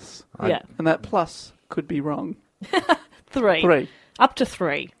 3+. Yeah, And that plus could be wrong. 3. 3. Up to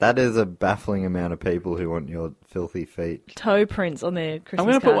 3 That is a baffling amount of people who want your filthy feet. toe prints on their Christmas I'm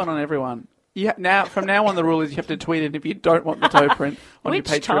going to card. put one on everyone. From now on, the rule is you have to tweet it if you don't want the toe print on Which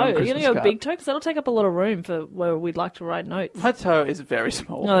your toe? Patreon Are you Christmas going to go card. big toe? Because that'll take up a lot of room for where we'd like to write notes. My toe is very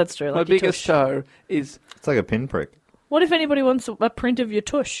small. No, that's true, My like your biggest tush. toe is... It's like a pinprick. What if anybody wants a print of your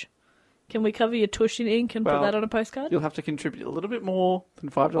tush? Can we cover your tush in ink and Well, put that on a postcard? You'll have to contribute a little bit more than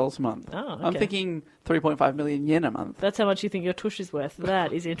 $5 a month. Oh, okay. I'm thinking 3.5 million yen a month. That's how much you think your tush is worth.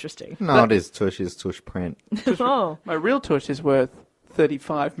 That is interesting. No, it is tush print. Oh, My real tush is worth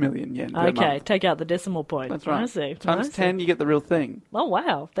 35 million yen per Okay, month. take out the decimal point. That's right. I see. Times I see. 10, you get the real thing. Oh,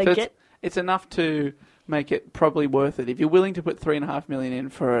 wow. So it's enough to make it probably worth it. If you're willing to put 3.5 million in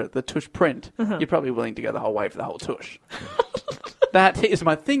for the tush print, you're probably willing to go the whole way for the whole tush. That is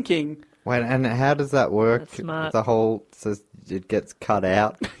my thinking. Wait, and how does that work? That's smart. The whole, so it gets cut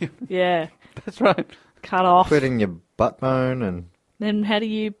out, Yeah. That's right. Cut off. including your butt bone, and Then how do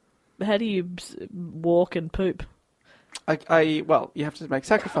you walk and poop? Well, you have to make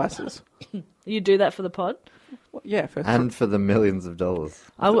sacrifices. You do that for the pod? Well, yeah, first. and for the millions of dollars.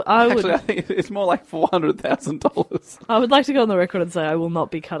 Actually, I think it's more like $400,000. I would like to go on the record and say I will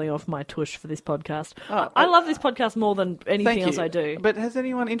not be cutting off my tush for this podcast. I love this podcast more than anything Thank else you. I do. But has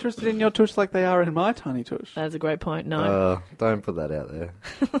anyone interested in your tush like they are in my tiny tush? That's a great point. No, Don't put that out there.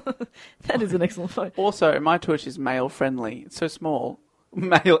 that is an excellent point. Also, my tush is male friendly. It's so small.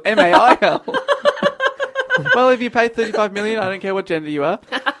 Male, M-A-I-L. Well, if you pay 35 million, I don't care what gender you are.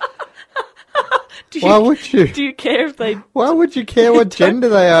 Why would you? Do you care if they... Why would you care what gender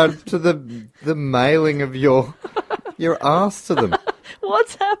they are to the mailing of your ass to them?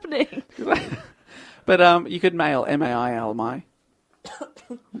 What's happening? But you could mail M-A-I-L my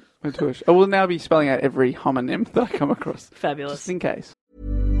tush. I will now be spelling out every homonym that I come across. Fabulous. Just in case.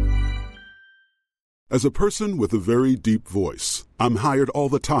 As a person with a very deep voice, I'm hired all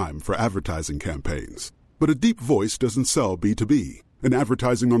the time for advertising campaigns. But a deep voice doesn't sell B2B, and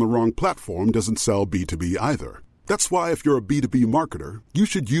advertising on the wrong platform doesn't sell B2B either. That's why if you're a B2B marketer, you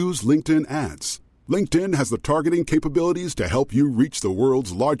should use LinkedIn ads. LinkedIn has the targeting capabilities to help you reach the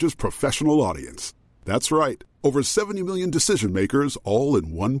world's largest professional audience. That's right, over 70 million decision makers all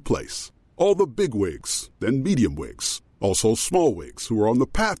in one place. All the big wigs, then medium wigs, also small wigs who are on the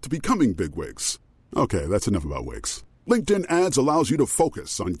path to becoming big wigs. Okay, that's enough about wigs. LinkedIn ads allows you to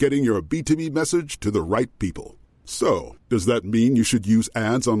focus on getting your B2B message to the right people. So, does that mean you should use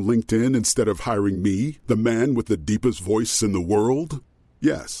ads on LinkedIn instead of hiring me, the man with the deepest voice in the world?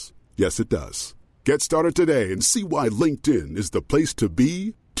 Yes. Yes, it does. Get started today and see why LinkedIn is the place to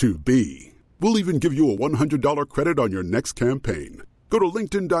be to be. We'll even give you a $100 credit on your next campaign. Go to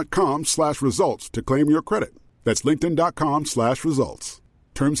linkedin.com/results to claim your credit. That's linkedin.com/results.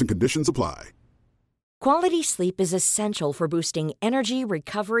 Terms and conditions apply. Quality sleep is essential for boosting energy,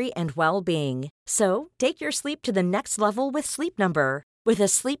 recovery, and well-being. So, take your sleep to the next level with Sleep Number. With a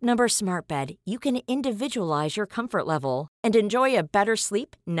Sleep Number smart bed, you can individualize your comfort level and enjoy a better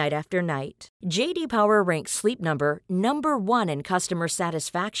sleep night after night. J.D. Power ranks Sleep Number number 1 in customer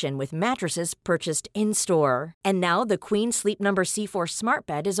satisfaction with mattresses purchased in-store. And now the Queen Sleep Number C4 smart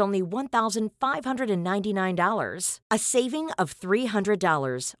bed is only $1,599, a saving of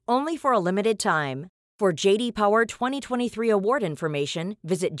 $300, only for a limited time. For J.D. Power 2023 award information,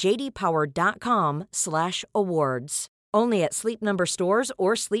 visit jdpower.com/awards. Only at Sleep Number stores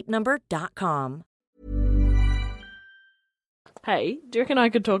or sleepnumber.com. Hey, do you reckon I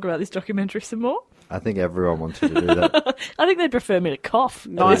could talk about this documentary some more? I think everyone wants you to do that. I think they'd prefer me to cough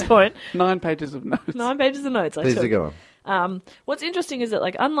at this point. 9 pages of notes. 9 pages of notes. Please go on. What's interesting is that,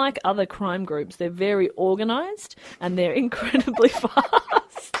 like, unlike other crime groups, they're very organised and they're incredibly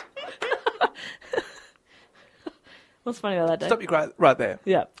fast. What's funny about that, Dave? Stop you right there.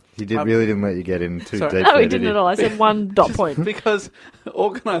 Yeah. He really didn't let you get in too Sorry. deep. No, there, he didn't at all. I said one dot point. Because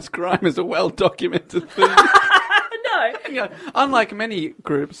organised crime is a well-documented thing. No. You know, unlike many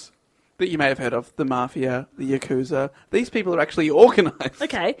groups that you may have heard of, the Mafia, the Yakuza, these people are actually organised.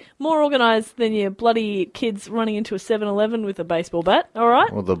 Okay, more organised than your bloody kids running into a 7-Eleven with a baseball bat, all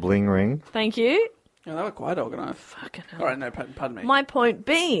right? Or the bling ring. Thank you. Yeah, they were quite organised. Fucking hell. All right, no, pardon me. My point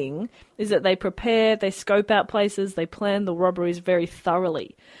being is that they prepare, they scope out places, they plan the robberies very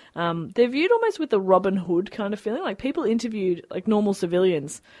thoroughly. They're viewed almost with the Robin Hood kind of feeling. Like, people interviewed, like, normal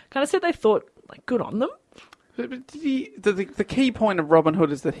civilians kind of said they thought, like, good on them. But the key point of Robin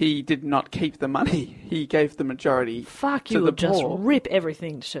Hood is that he did not keep the money. He gave the majority Fuck, to you the would just poor. rip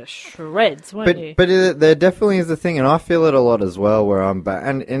everything to shreds, won't you? But there definitely is a thing, and I feel it a lot as well, where I'm back.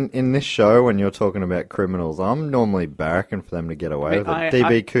 And in this show, when you're talking about criminals, I'm normally barracking for them to get away with it.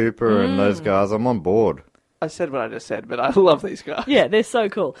 DB Cooper and those guys, I'm on board. I said what I just said, but I love these guys. Yeah, they're so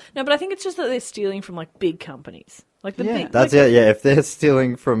cool. No, but I think it's just that they're stealing from, like, big companies. Like, the big... That's like, it, yeah. If they're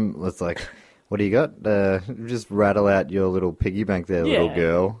stealing from, it's like, what do you got? Just rattle out your little piggy bank there, little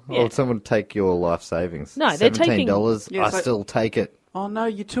girl. Yeah. Or someone take your life savings. No, they're taking- $17, Yeah, it's I like- still take it. Oh no,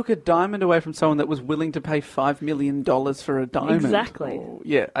 you took a diamond away from someone that was willing to pay $5 million for a diamond. Exactly. Oh,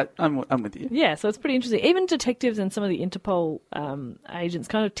 yeah, I'm with you. Yeah, so it's pretty interesting. Even detectives and some of the Interpol agents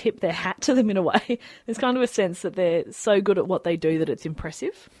kind of tip their hat to them in a way. There's kind of a sense that they're so good at what they do that it's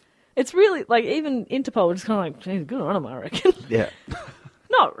impressive. It's really, like, even Interpol is kind of like, geez, good on them, I reckon. Yeah.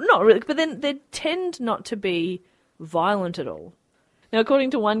 Not really, but then they tend not to be violent at all. Now,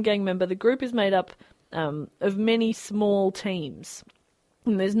 according to one gang member, the group is made up of many small teams.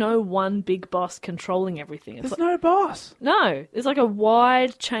 And there's no one big boss controlling everything. There's no boss. No, there's like a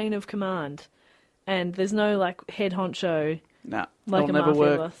wide chain of command. And there's no, like, head honcho. No, Like it'll a never mafia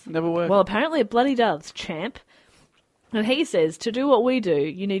work. boss. Never work. Well, apparently it bloody does, champ. And he says, to do what we do,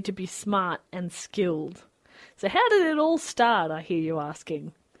 you need to be smart and skilled. So how did it all start, I hear you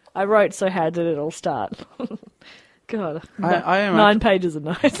asking? I wrote, so how did it all start? God, I am 9 pages of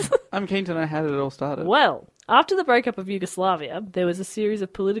notes. I'm keen to know how did it all started. Well, after the breakup of Yugoslavia, there was a series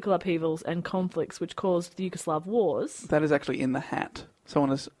of political upheavals and conflicts which caused the Yugoslav Wars. That is actually in the hat.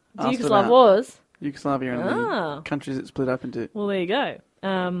 Someone has The asked Yugoslav about Wars? Yugoslavia and the countries it split up into. Well, there you go.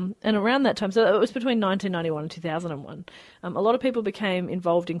 And around that time, so it was between 1991 and 2001, a lot of people became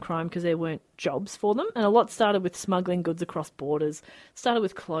involved in crime because there weren't jobs for them, and a lot started with smuggling goods across borders, started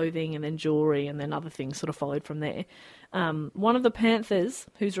with clothing and then jewellery, and then other things sort of followed from there. One of the Panthers,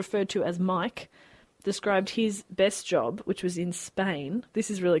 who's referred to as Mike, described his best job, which was in Spain. This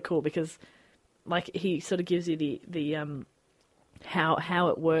is really cool because, like, he sort of gives you the how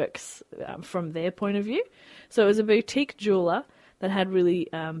it works from their point of view. So it was a boutique jeweller that had really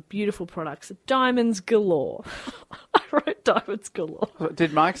beautiful products. Diamonds galore. I wrote diamonds galore.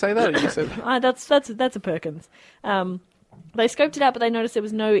 Did Mike say that, or you said that? That's a Perkins. They scoped it out, but they noticed there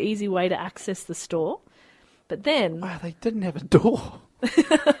was no easy way to access the store. But then... Wow, they didn't have a door.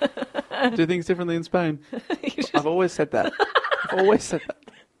 Do things differently in Spain. I've always said that. I've always said that.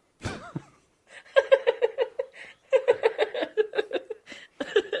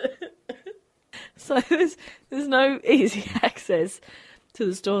 So there's no easy access to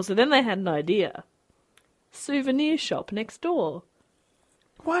the store. So then they had an idea. Souvenir shop next door.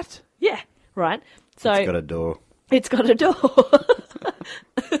 What? Yeah, right. So It's got a door. It's got a door.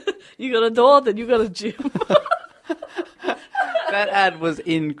 You got a door, then you got a gym. That ad was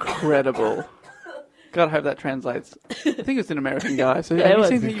incredible. God, I hope that translates. I think it's an American guy. So Yeah, have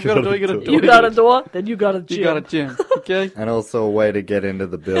it you seen was. you got a door, you got a door. You got a door, then you got a gym. You got a gym. Okay? And also a way to get into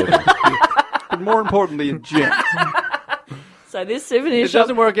the building. But more importantly, a gym. So this souvenir It shop...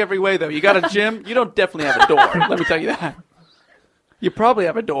 doesn't work every way, though. You got a gym, you don't definitely have a door. Let me tell you that. You probably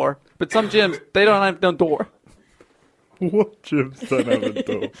have a door, but some gyms, they don't have no door. What gyms don't have a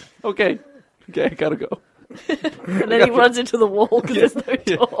door? Okay, gotta go. And then he runs into the wall because there's no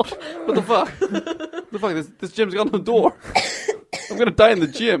door. What the fuck? What the fuck? This gym's got no door. I'm gonna die in the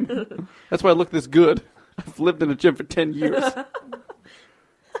gym. That's why I look this good. I've lived in a gym for 10 years.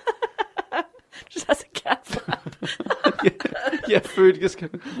 Just has a cat flap. Yeah, food. Just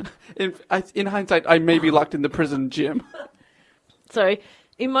in hindsight, I may be locked in the prison gym. So,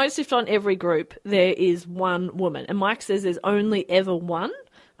 in most, if not every group, there is one woman. And Mike says there's only ever one.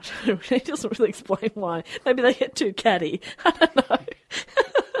 He doesn't really explain why. Maybe they get too catty. I don't know.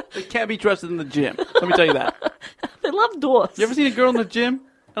 They can't be trusted in the gym. Let me tell you that. They love doors. You ever seen a girl in the gym?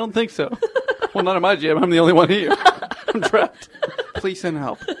 I don't think so. Well, not in my gym. I'm the only one here. I'm trapped. Please send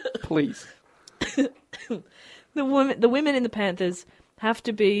help. Please. The women in the Panthers have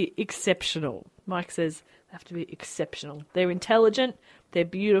to be exceptional. Mike says they have to be exceptional. They're intelligent, they're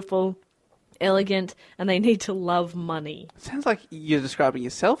beautiful, elegant, and they need to love money. Sounds like you're describing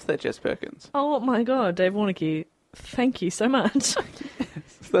yourself there, Jess Perkins. Oh my God, Dave Warnock, thank you so much.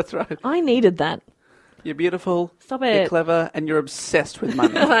 That's right. I needed that. You're beautiful. Stop You're it. clever, and you're obsessed with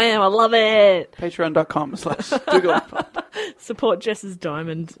money. I am, I love it. Patreon.com/Google. Support Jess's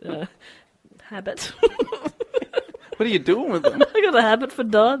diamond habit. What are you doing with them? I got a habit for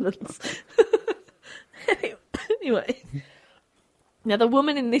diamonds. Anyway. Now, the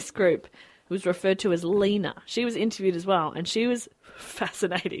woman in this group was referred to as Lena. She was interviewed as well, and she was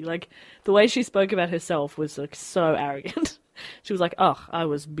fascinating. Like, the way she spoke about herself was, like, so arrogant. She was like, oh, I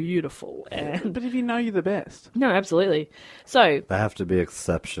was beautiful. And But if you know you're the best. no, absolutely. So, They have to be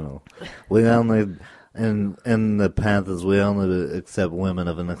exceptional. We only, in the Panthers, we only accept women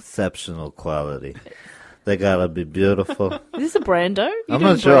of an exceptional quality. They gotta be beautiful. is this a Brando? You I'm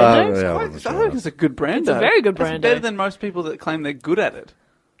doing not sure. Brando? I I wasn't think sure. it's a good brand. It's a very good It's brando. better than most people that claim they're good at it.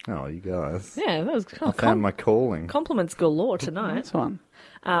 Oh, you guys. Yeah, that was I found my calling. compliments galore tonight. That's one.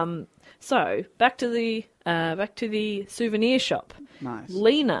 So back to the souvenir shop. Nice.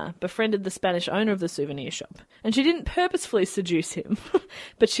 Lena befriended the Spanish owner of the souvenir shop, and she didn't purposefully seduce him,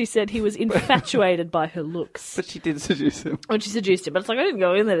 but she said he was infatuated by her looks. But she did seduce him. When she seduced him, but it's like, I didn't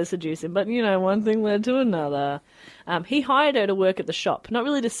go in there to seduce him, but, one thing led to another. He hired her to work at the shop, not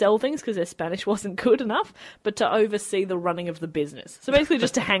really to sell things because her Spanish wasn't good enough, but to oversee the running of the business. So basically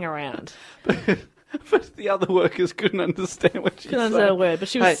just to hang around. But the other workers couldn't understand what she Couldn't said. understand a word, but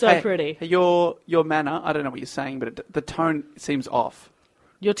she was so pretty. Hey, your manner, I don't know what you're saying, but the tone seems off.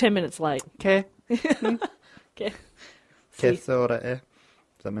 You're 10 minutes late. Okay. Okay. Que hora é?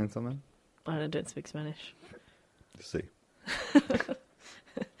 Does that mean something? I don't speak Spanish. See.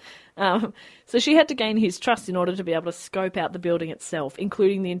 So she had to gain his trust in order to be able to scope out the building itself,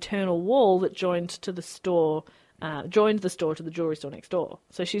 including the internal wall that joined the store to the jewelry store next door.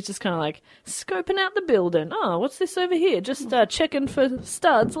 So she's just kind of like scoping out the building. Oh, what's this over here? Just checking for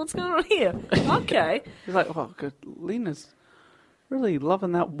studs. What's going on here? Okay. He's like, oh, good. Lena's really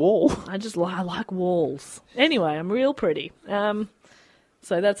loving that wall. I like walls. Anyway, I'm real pretty. So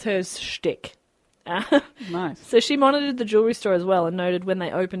that's her shtick. Nice. So she monitored the jewelry store as well and noted when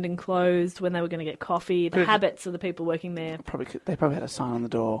they opened and closed, when they were going to get coffee, the habits of the people working there. They probably had a sign on the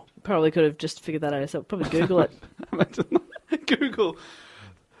door. Probably could have just figured that out yourself. Probably Google it. Google.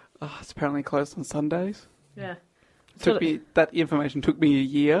 Oh, it's apparently closed on Sundays. Yeah. That information took me a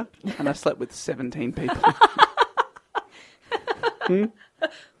year, and I slept with 17 people.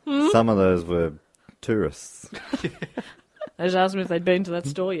 Some of those were tourists. I just asked them if they'd been to that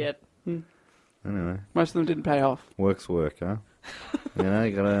store yet. Anyway. Most of them didn't pay off. Work's work, huh? You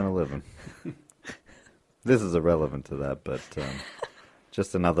gotta earn a living. This is irrelevant to that, but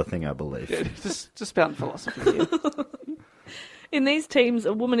just another thing I believe. Yeah, just spouting philosophy here. In these teams,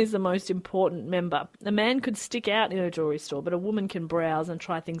 a woman is the most important member. A man could stick out in a jewelry store, but a woman can browse and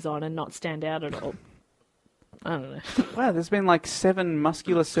try things on and not stand out at all. I don't know. Wow, there's been like 7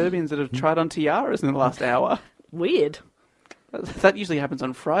 muscular Serbians that have tried on tiaras in the last hour. Weird. That usually happens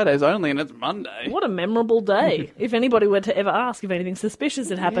on Fridays only, and it's Monday. What a memorable day. If anybody were to ever ask if anything suspicious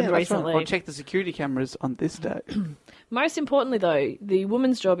had happened recently. Right. Or check the security cameras on this day. Most importantly, though, the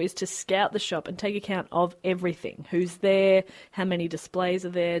woman's job is to scout the shop and take account of everything. Who's there, how many displays are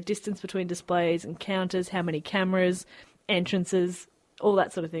there, distance between displays and counters, how many cameras, entrances, all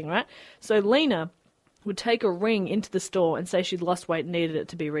that sort of thing, right? So Lena would take a ring into the store and say she'd lost weight and needed it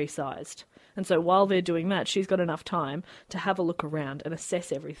to be resized. And so while they're doing that, she's got enough time to have a look around and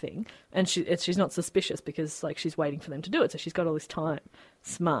assess everything. And she's not suspicious because she's waiting for them to do it. So she's got all this time.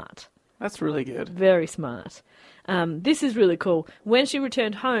 Smart. That's really good. Very smart. This is really cool. When she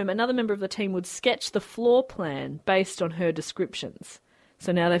returned home, another member of the team would sketch the floor plan based on her descriptions.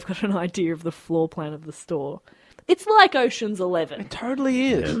 So now they've got an idea of the floor plan of the store. It's like Ocean's 11. It totally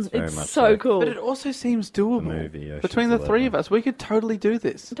is. Yeah, it's very it's much so like cool. But it also seems doable. The movie, Ocean's Between the 3 of 11. us, we could totally do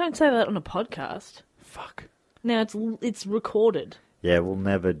this. Don't say that on a podcast. Fuck. Now it's recorded. Yeah, we'll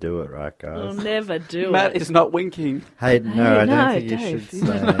never do it, right, guys? We'll never do Matt it. is not winking. Hey, no, I no, don't think you Dave, should you-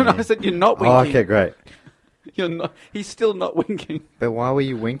 say... No, I said you're not Oh, winking. okay, great. You're not. He's still not winking. But why were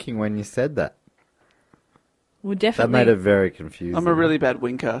you winking when you said that? We'll That definitely. made it very confusing. I'm a really bad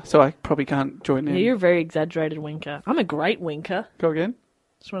winker, so I probably can't join in. Yeah, you're a very exaggerated winker. I'm a great winker. Go again.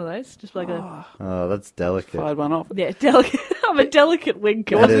 Just one of those. Just like a Oh, that's delicate. Fired one off. delicate. I'm a delicate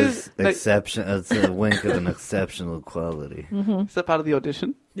winker. That Yours is is- exception. It's a wink of an exceptional quality. Is that part of the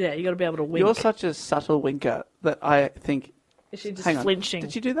audition? Yeah, you got to be able to wink. You're such a subtle winker that I think. Is she just Hang on. flinching?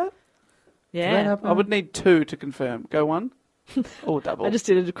 Did you do that? Yeah. I would need 2 to confirm. Go 1 or double. I just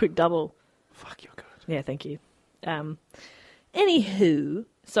did a quick double. Fuck, you're good. Yeah, thank you. Anywho,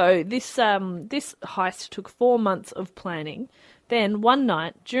 so this heist took 4 months of planning. Then one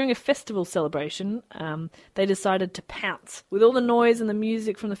night, during a festival celebration, they decided to pounce. With all the noise and the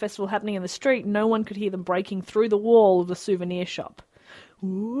music from the festival happening in the street, no one could hear them breaking through the wall of the souvenir shop.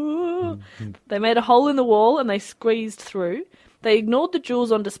 Ooh. They made a hole in the wall and they squeezed through. They ignored the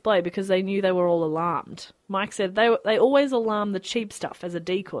jewels on display because they knew they were all alarmed. Mike said they always alarm the cheap stuff as a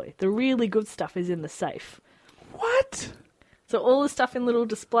decoy. The really good stuff is in the safe. What? So all the stuff in little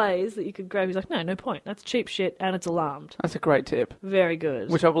displays that you could grab, he's like, no point. That's cheap shit and it's alarmed. That's a great tip, Very good.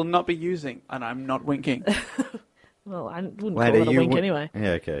 which I will not be using, and I'm not winking. Well, I wouldn't Wait, call it are a you wink wi- anyway.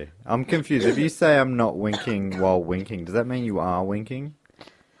 Yeah, okay. I'm confused. If you say I'm not winking while winking, does that mean you are winking?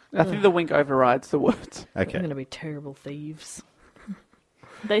 I think the wink overrides the words. They're Okay. going to be terrible thieves.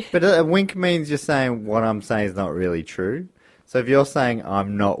 They But a wink means you're saying what I'm saying is not really true. So if you're saying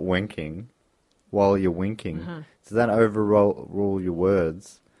I'm not winking while you're winking, does that overrule your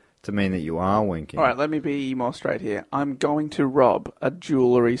words to mean that you are winking? All right, let me be more straight here. I'm going to rob a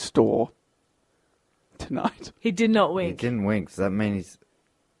jewellery store. tonight. He did not He wink. didn't wink. Does that mean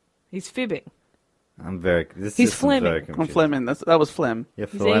He's fibbing. This He's system's very Fleming. I'm confusing. Fleming. That was Flem. You're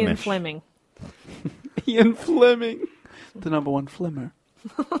He's Ian Flemish. Fleming. Ian Fleming. The number one Flemmer.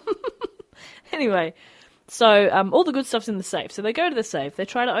 Anyway, so all the good stuff's in the safe. So they go to the safe, they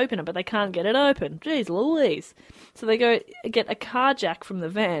try to open it, but they can't get it open. Jeez Louise. So they go get a car jack from the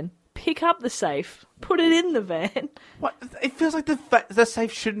van, pick up the safe, put it in the van. What? It feels like the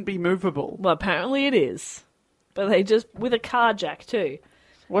safe shouldn't be movable. Well, apparently it is. But they just, with a car jack too,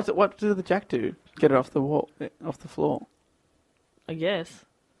 What did the jack do? Get it off the wall, off the floor. I guess.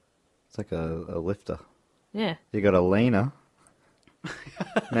 It's like a lifter. Yeah. You got a leaner.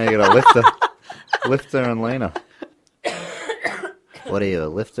 Now you got a lifter. Lifter and leaner. What are you, a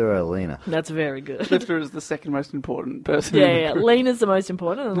lifter or a leaner? That's very good. Lifter is the second most important person. Yeah. Leaner's the most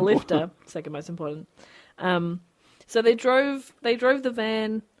important, and the lifter, second most important. So they drove the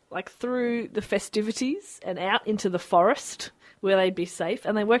van like through the festivities and out into the forest where they'd be safe,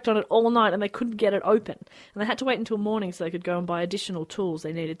 and they worked on it all night and they couldn't get it open. And they had to wait until morning so they could go and buy additional tools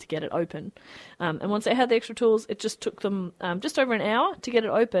they needed to get it open. And once they had the extra tools, it just took them just over an hour to get it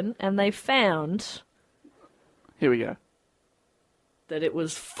open, and they found Here we go. that it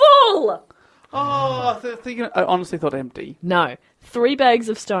was full! I honestly thought empty. No. 3 bags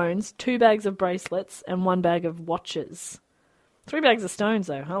of stones, 2 bags of bracelets, and 1 bag of watches. 3 bags of stones,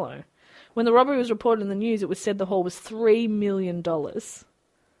 though. Hello. When the robbery was reported in the news, it was said the haul was $3 million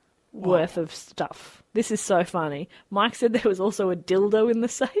worth of stuff. This is so funny. Mike said there was also a dildo in the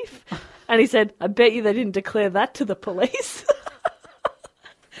safe. And he said, I bet you they didn't declare that to the police.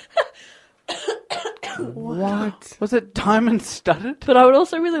 What? Was it diamond studded? But I would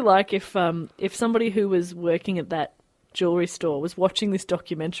also really like if somebody who was working at that jewellery store was watching this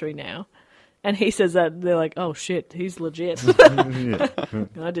documentary now, and he says that, they're like, oh shit, he's legit.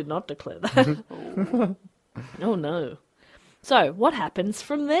 I did not declare that. Oh no. So, what happens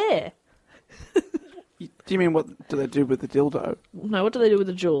from there? Do you mean what do they do with the dildo? No, what do they do with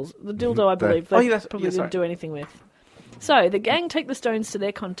the jewels? The dildo, I believe, they probably didn't do anything with. So, the gang take the stones to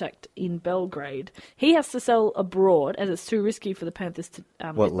their contact in Belgrade. He has to sell abroad, as it's too risky for the Panthers to...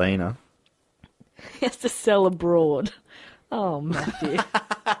 What, leaner? He has to sell abroad. Oh, Matthew.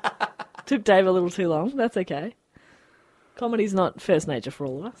 Took Dave a little too long. That's okay. Comedy's not first nature for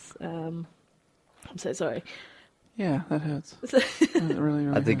all of us. I'm so sorry. Yeah, that hurts. That really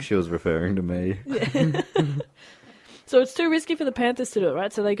I think hurts. she was referring to me. Yeah. So it's too risky for the Panthers to do it,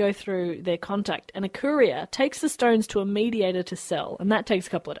 right? So they go through their contact, and a courier takes the stones to a mediator to sell, and that takes a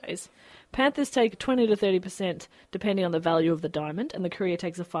couple of days. Panthers take 20 to 30% depending on the value of the diamond, and the courier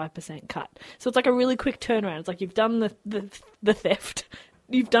takes a 5% cut. So it's like a really quick turnaround. It's like you've done the theft,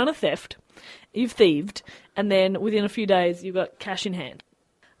 you've done a theft, you've thieved, and then within a few days you've got cash in hand.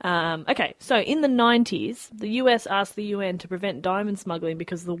 Okay, so in the 90s, the US asked the UN to prevent diamond smuggling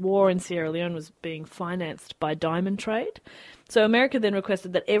because the war in Sierra Leone was being financed by diamond trade. So America then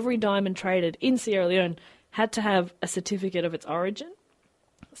requested that every diamond traded in Sierra Leone had to have a certificate of its origin.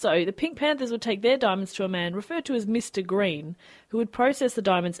 So the Pink Panthers would take their diamonds to a man referred to as Mr. Green, who would process the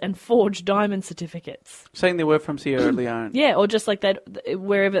diamonds and forge diamond certificates. Saying they were from Sierra Leone. Yeah, or just like they'd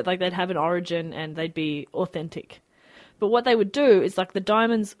have an origin and they'd be authentic. But what they would do is like the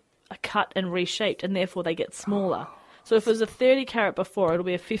diamonds are cut and reshaped, and therefore they get smaller. So if it was a 30 carat before, it'll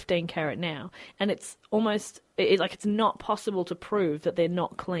be a 15 carat now, and it's almost it's not possible to prove that they're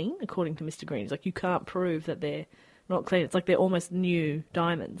not clean, according to Mr. Green. It's like you can't prove that they're not clean. It's like they're almost new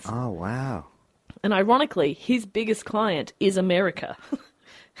diamonds. Oh, wow. And ironically, his biggest client is America.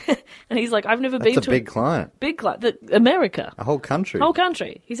 And he's like, I've never been to... That's a big client. Big client. America. A whole country. Whole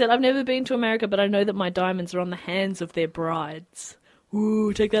country. He said, I've never been to America, but I know that my diamonds are on the hands of their brides.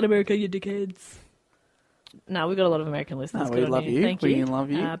 Ooh, take that, America, you dickheads. No, we've got a lot of American listeners. No, Good we on love you. Thank We you.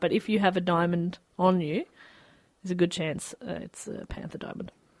 love you. But if you have a diamond on you, there's a good chance it's a Panther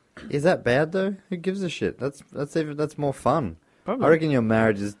diamond. Is that bad though? Who gives a shit? That's more fun. Probably. I reckon your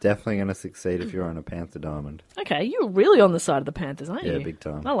marriage is definitely going to succeed if you're on a Panther diamond. Okay, you're really on the side of the Panthers, aren't you? Yeah, big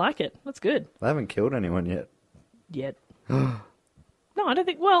time. I like it. That's good. They haven't killed anyone yet. Yet. No, I don't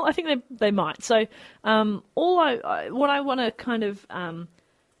think... Well, I think they might. So, what I want to kind of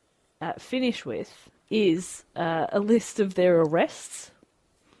finish with is a list of their arrests.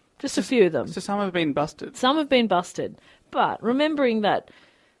 Just a few of them. So some have been busted. Some have been busted. But remembering that,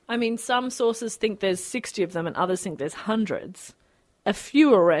 I mean, some sources think there's 60 of them and others think there's hundreds. A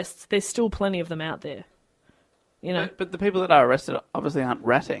few arrests, there's still plenty of them out there. You know? But the people that are arrested obviously aren't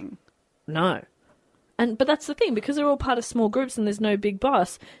ratting. No. But that's the thing, because they're all part of small groups and there's no big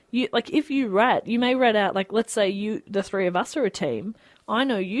boss. You may rat out, like, let's say the three of us are a team. I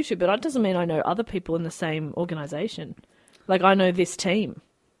know you two, but that doesn't mean I know other people in the same organisation. Like, I know this team.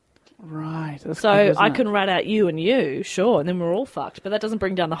 Right. So I can rat out you and you, sure, and then we're all fucked. But that doesn't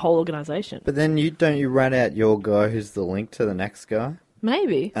bring down the whole organisation. But then don't you rat out your guy who's the link to the next guy?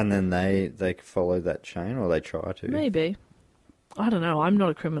 Maybe. And then they follow that chain, or they try to. Maybe. I don't know. I'm not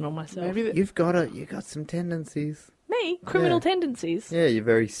a criminal myself. Maybe You've got some tendencies. Me? Criminal tendencies? Yeah, you're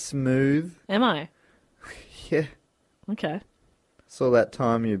very smooth. Am I? Yeah. Okay. Saw that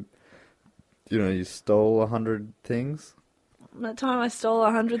time you stole 100 things. That time I stole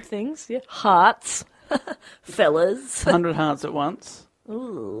 100 things. Yeah. Hearts. Fellas. 100 hearts at once.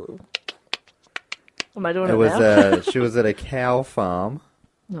 Ooh. Am I doing it now? She was at a cow farm.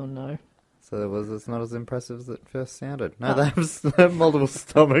 Oh, no. So it's not as impressive as it first sounded. No, they have multiple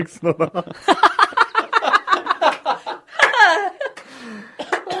stomachs, not hearts.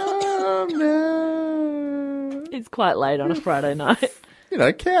 Oh, no. It's quite late on a Friday night.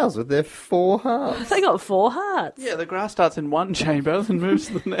 Cows with their 4 hearts. They got 4 hearts. Yeah, the grass starts in one chamber and moves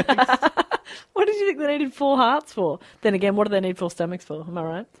to the next. What did you think they needed 4 hearts for? Then again, what do they need 4 stomachs for? Am I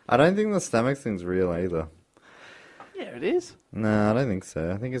right? I don't think the stomach thing's real either. Yeah, it is. No, I don't think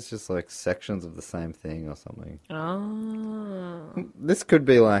so. I think it's just like sections of the same thing or something. Oh. This could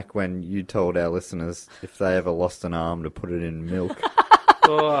be like when you told our listeners if they ever lost an arm to put it in milk.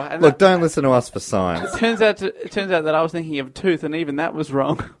 Look, don't listen to us for science. It turns out that I was thinking of tooth, and even that was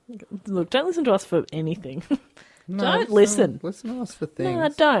wrong. Look, don't listen to us for anything. No, don't listen. Listen to us for things. No,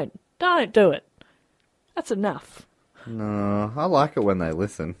 don't. Don't do it. That's enough. No, I like it when they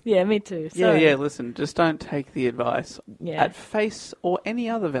listen. Yeah, me too. Yeah, listen, just don't take the advice Yeah. at face or any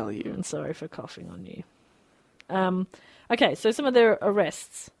other value. I'm sorry for coughing on you. Okay, so some of their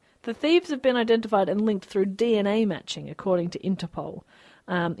arrests. The thieves have been identified and linked through DNA matching, according to Interpol.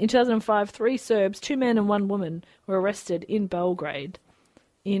 In 2005, 3 Serbs, 2 men and 1 woman, were arrested in Belgrade.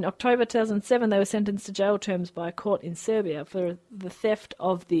 In October 2007, they were sentenced to jail terms by a court in Serbia for the theft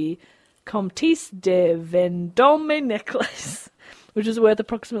of the Comtesse de Vendome necklace, which is worth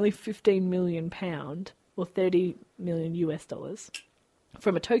approximately £15 million, or $30 million US,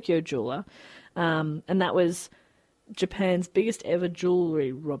 from a Tokyo jeweller. And that was Japan's biggest ever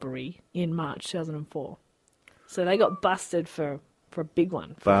jewellery robbery in March 2004. So they got busted for a big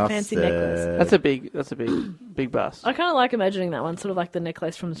one, for a fancy necklace. That's a big bust. I kind of like imagining that one, sort of like the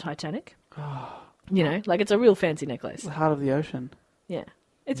necklace from the Titanic. Like it's a real fancy necklace. The heart of the ocean. Yeah.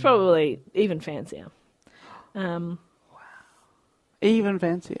 It's probably even fancier. Even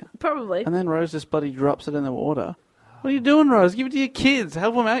fancier. Probably. And then Rose just bloody drops it in the water. What are you doing, Rose? Give it to your kids.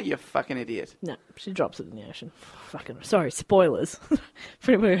 Help them out, you fucking idiot. No, she drops it in the ocean. Sorry, spoilers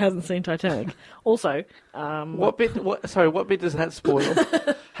for anyone who hasn't seen Titanic. Also, what bit does that spoil?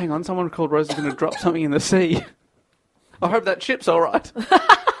 Hang on, someone called Rose is going to drop something in the sea. I hope that ship's all right.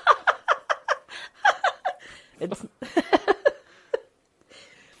 It's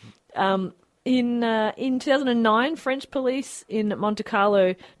In 2009, French police in Monte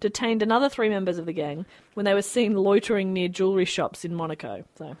Carlo detained another 3 members of the gang when they were seen loitering near jewellery shops in Monaco.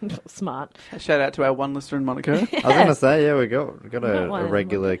 So, smart. Shout out to our one listener in Monaco. I was going to say, we got a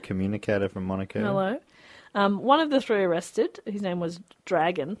regular communicator from Monaco. Hello. One of the 3 arrested, his name was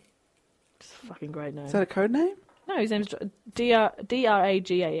Dragon. It's a fucking great name. Is that a code name? No, his name's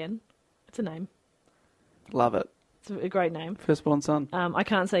Dragan. It's a name. Love it. It's a great name. Firstborn son. I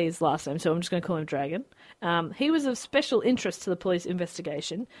can't say his last name, so I'm just going to call him Dragon. He was of special interest to the police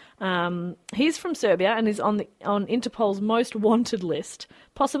investigation. He's from Serbia and is on Interpol's most wanted list,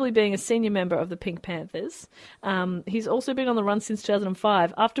 possibly being a senior member of the Pink Panthers. He's also been on the run since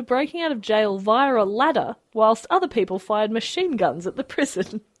 2005 after breaking out of jail via a ladder whilst other people fired machine guns at the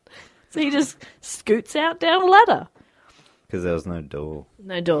prison. So he just scoots out down a ladder. Because there was no door.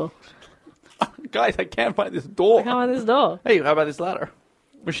 No door. Guys, I can't find this door. I can't find this door. Hey, how about this ladder?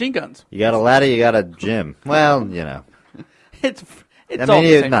 Machine guns. You got a ladder, you got a gym. Well, you know. It's I all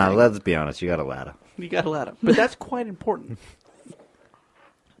mean, the same thing. let's be honest, you got a ladder. You got a ladder. But that's quite important.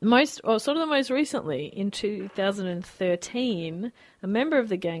 The most recently, in 2013, a member of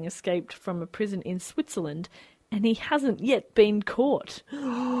the gang escaped from a prison in Switzerland, and he hasn't yet been caught.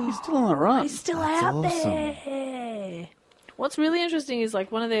 He's still on the run. He's still out there. What's really interesting is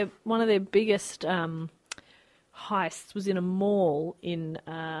like one of their biggest heists was in a mall in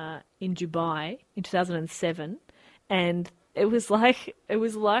Dubai in 2007, and it was like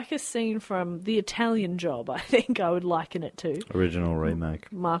a scene from The Italian Job. I think I would liken it to Original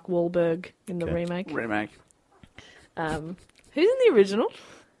remake. Mark Wahlberg in the remake. Remake. Who's in the original?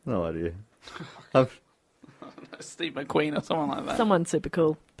 No idea. Steve McQueen or someone like that. Someone super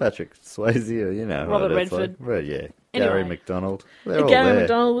cool. Patrick Swayze, or, you know. Robert what it's Redford. Like. Well, yeah. Anyway. Gary McDonald. They're all Gary there.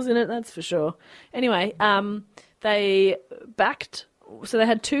 McDonald was in it, that's for sure. Anyway, they backed... So they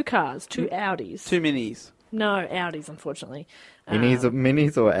had 2 cars, 2 Audis. 2 minis. No, Audis, unfortunately. Minis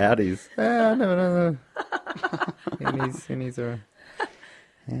or Audis? No. Minis or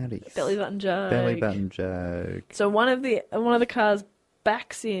Audis. Belly button joke. Belly button joke. So one of the cars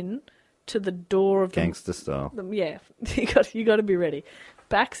backs in to the door of the... Gangster style. Yeah, you got to be ready.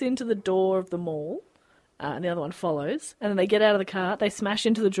 Backs into the door of the mall, and the other one follows. And then they get out of the car, they smash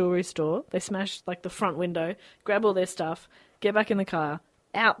into the jewelry store, they smash like the front window, grab all their stuff, get back in the car,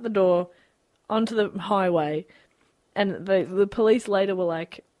 out the door, onto the highway. And the police later were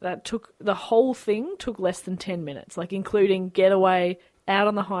like, the whole thing took less than 10 minutes, like including get away, out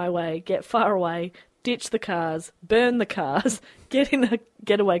on the highway, get far away, ditch the cars, burn the cars, get in a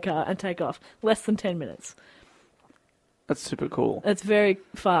getaway car and take off. Less than 10 minutes. That's super cool. It's very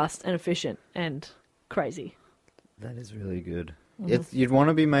fast and efficient and crazy. That is really good. Mm-hmm. You'd want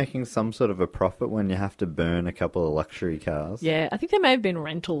to be making some sort of a profit when you have to burn a couple of luxury cars. Yeah, I think they may have been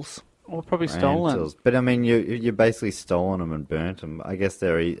rentals. Or probably stolen. Rentals. But I mean, you basically stolen them and burnt them. I guess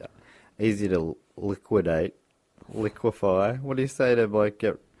they're easy to liquefy. What do you say to like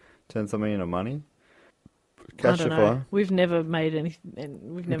turn something into money? I don't know. Cashify. We've never made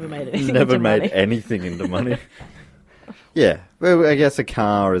anything. We've never made anything. Never into made money. anything into money. Yeah, well, I guess a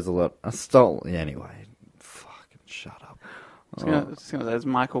car is a lot. A stolen. Anyway, fucking shut up. I was just gonna say it's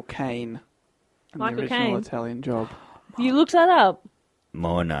Michael Caine. in Michael the original Caine. Italian Job. You looked that up.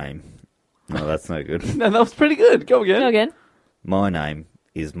 My name. No, that's no good. No, that was pretty good. Go again. Go again. My name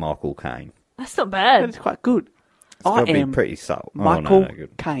is Michael Caine. That's not That bad. is quite good. It's got to I be am pretty subtle. Michael no,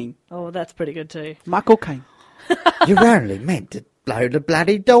 good. Caine. Oh, that's pretty good too. Michael Caine. You're only meant to blow the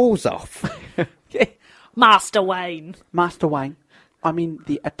bloody doors off. Yeah. Master Wayne. Master Wayne. I'm in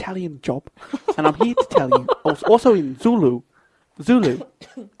the Italian Job, and I'm here to tell you, also in Zulu,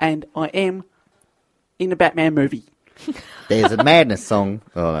 and I am in the Batman movie. There's a madness song.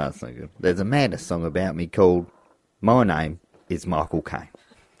 Oh, that's not good. There's a madness song about me called My Name is Michael Caine.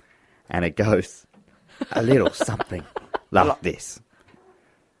 And it goes a little something like this.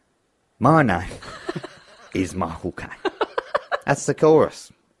 My name is Michael Caine. That's the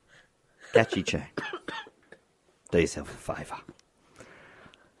chorus. Catchy tune. Do yourself a favour.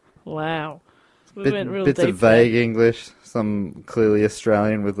 Wow. We went real Bits deep of vague English, some clearly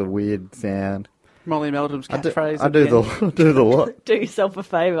Australian with a weird sound. Molly Meldrum's catchphrase. I do the lot. there. Do yourself a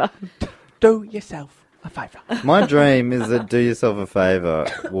favour. Do yourself a favour. My dream is that "do yourself a favour"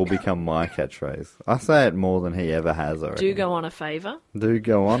 will become my catchphrase. I say it more than he ever has. I reckon. Do go on a favour. Do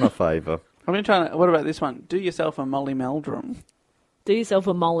go on a favour. I've been trying to... What about this one? Do yourself a Molly Meldrum. Do yourself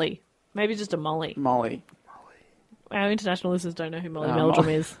a Molly. Maybe just a Molly. Molly. Our international listeners don't know who Molly Oh, Meldrum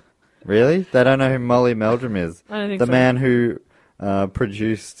Molly. is. Really? They don't know who Molly Meldrum is. I don't think the so. man who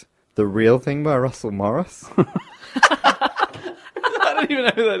produced The Real Thing by Russell Morris. I don't even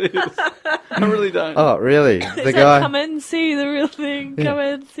know who that is. I really don't. Oh, really? It The said, guy. come and see the real thing. Come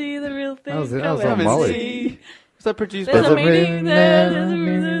and see the real thing. That was Come on and Molly. see. Is that produced There's by... a meaning there. There's a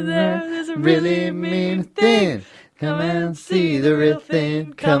reason there. There's a really mean thing. Come and see the real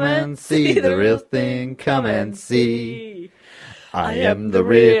thing. Come and see the real thing. Come and see. I am the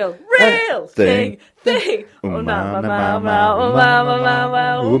real thing. Oh, ma, ma, ma, ma, oh, ma, ma, ma,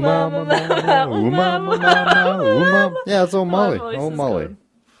 ma, oh, ma, ma, ma, ma, oh, ma, ma, ma, ma, oh, ma. Yeah, it's all Molly. voice All is Molly. gone.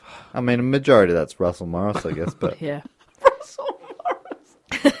 I mean, a majority of that's Russell Morris, I guess, but Yeah. Russell Morris.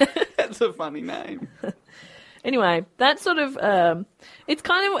 That's a funny name. Anyway, that sort of it's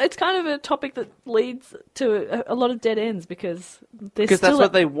kind of a topic that leads to a lot of dead ends because they're Because still that's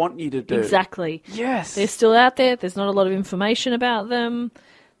what they want you to do. exactly. Yes. They're still out there. There's not a lot of information about them.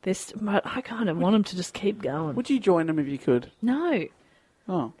 But I kind of want them to just keep going. Would you join them if you could? No,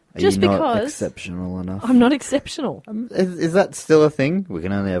 Oh. are just you not because exceptional enough? I'm not exceptional. Is that still a thing? We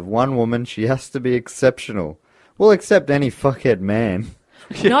can only have one woman. She has to be exceptional. We'll accept any fuckkead man.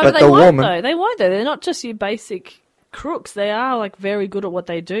 No, But they the won't woman- though. They won't though. They're not just your basic crooks. They are like very good at what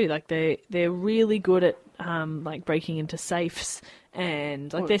they do. Like they're really good at like breaking into safes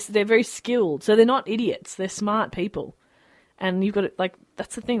and like they're very skilled. So they're not idiots. They're smart people. And you've got to, like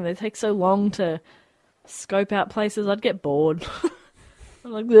that's the thing. They take so long to scope out places. I'd get bored.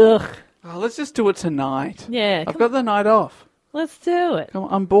 I'm like, ugh. Oh, let's just do it tonight. Yeah, I've got the night off. let's do it. Come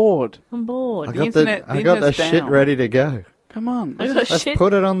on, I'm bored. I'm bored. I The got internet- the the I got the internet's shit down. ready to go. Come on. I got Let's shit.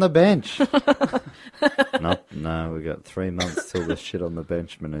 put it on the bench. No, we got 3 months till the shit on the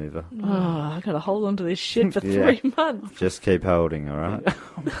bench maneuver. Oh, I got to hold on to this shit for Yeah. 3 months. Just keep holding, all right?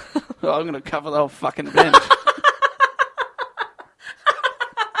 I'm going to cover the whole fucking bench.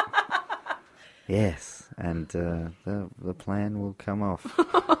 Yes, and the plan will come off.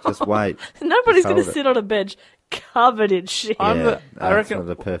 Just wait. Nobody's Just going to hold it. sit on a bench covered in shit. Yeah, I reckon-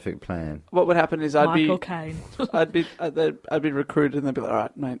 the perfect plan. What would happen is Michael Caine. I'd be recruited, and they'd be like, "All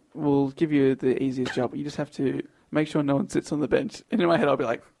right, mate, we'll give you the easiest job. You just have to make sure no one sits on the bench." And in my head, I'll be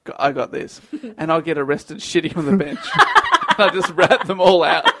like, "I got this," and I'll get arrested shitting on the bench. And I just rat them all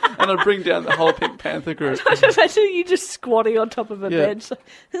out, and I bring down the whole Pink Panther group. Imagine you just squatting on top of a Yeah. bench.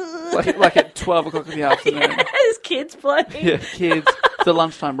 like at 12 o'clock in the afternoon. There's kids playing. Yeah, kids. The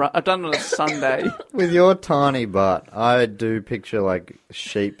lunchtime run. I've done it on a Sunday. With your tiny butt, I do picture like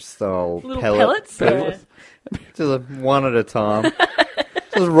sheep-style Little pellets? pellets. Just one at a time.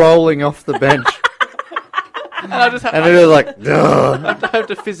 Just rolling off the bench. And I just have, And they're like, duh. I have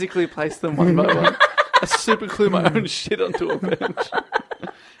to physically place them one by one. I super glue my own shit onto a bench. And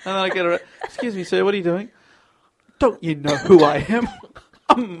then I get around. "Excuse me, sir, what are you doing?" "Don't you know who I am?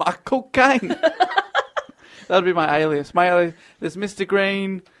 I'm Michael Caine." That'd be my alias. There's Mr.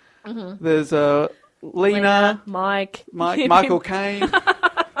 Green. There's Lena, Mike. Michael Caine.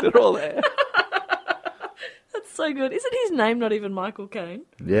 They're all there. That's so good. Isn't his name not even Michael Caine?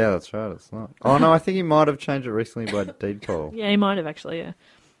 Yeah, that's right, it's not. Oh, no, I think he might have changed it recently by deed poll. Yeah, he might have actually, yeah.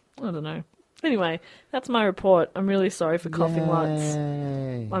 I don't know. Anyway, that's my report. I'm really sorry for coughing lots.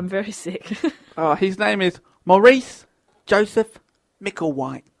 Yay. I'm very sick. Oh, his name is Maurice Joseph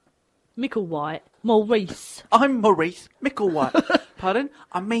Micklewhite. Micklewhite. Maurice. I'm Maurice Micklewhite. Pardon?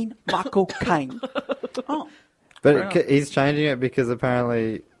 I mean Michael Caine. Oh. But he's changing it because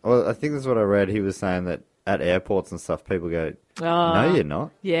apparently, well, I think this is what I read. He was saying that at airports and stuff, people go, "No, you're not.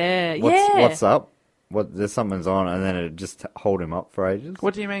 Yeah, What's up? There's something's on," and then it just hold him up for ages.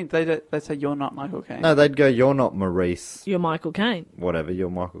 What do you mean? They say you're not Michael Caine. No, they'd go, "You're not Maurice. You're Michael Caine. Whatever. You're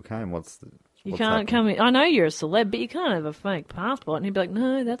Michael Caine. You what's can't happening?" come in. I know you're a celeb, but you can't have a fake passport. And he'd be like,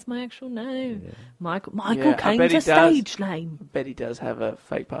 "No, that's my actual name. Yeah. Michael Yeah, I bet Caine's he a does. stage name." I bet he does have a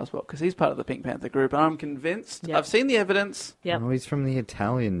fake passport because he's part of the Pink Panther group, and I'm convinced. Yep. I've seen the evidence. Yep. Oh, he's from the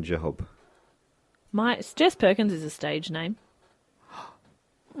Italian job. Jess Perkins is a stage name.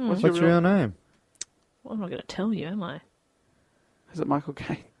 What's What's your real name? Well, I'm not going to tell you, am I? Is it Michael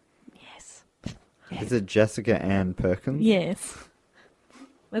Caine? Yes. Is it Jessica Ann Perkins? Yes.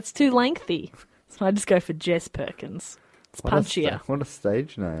 That's too lengthy. So I just go for Jess Perkins. It's punchier. What a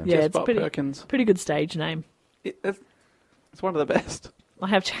stage name. Yeah, Jess it's Bob pretty Perkins. pretty good stage name. It's one of the best. I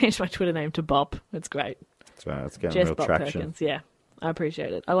have changed my Twitter name to Bob. It's great. That's right. It's getting Jess real Bob traction. Perkins. Yeah, I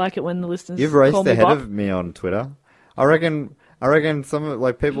appreciate it. I like it when the listeners You've call raced me ahead Bob. of me on Twitter. I reckon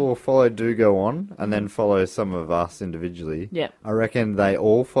some people will follow Do Go On and then follow some of us individually. Yeah. I reckon they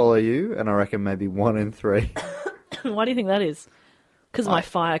all follow you, and I reckon maybe 1 in 3. Why do you think that is? Because of my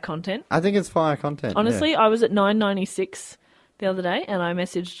fire content. I think it's fire content. Honestly, yeah. I was at 996 the other day, and I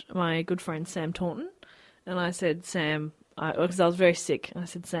messaged my good friend Sam Taunton, and I said, "Sam," because I was very sick, and I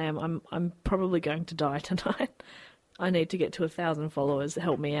said, "Sam, I'm probably going to die tonight. I need to get to 1,000 followers.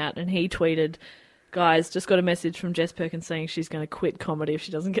 Help me out." And he tweeted, "Guys, just got a message from Jess Perkins saying she's going to quit comedy if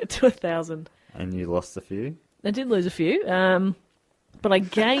she doesn't get to 1,000." And you lost a few. I did lose a few, but I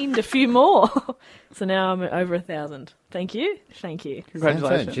gained a few more, so now I'm over 1,000. Thank you.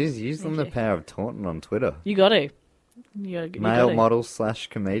 Congratulations. Jeez, use them the power of Taunton on Twitter. You got to. Male model /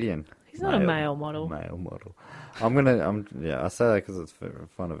 comedian. He's not a male model. Male model. I say that because it's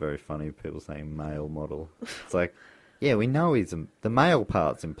very funny. People saying male model. It's like, yeah, we know the male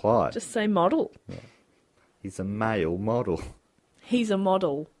part's implied. Just say model. He's a male model. He's a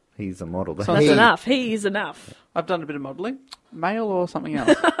model. He's a model. That's enough. He is enough. I've done a bit of modelling. Male or something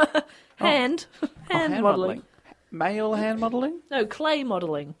else? Hand modelling. Male hand modelling? No, clay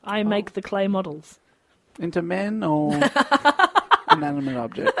modelling. I make the clay models. Into men or inanimate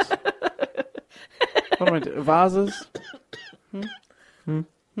objects? What am I doing? Vases?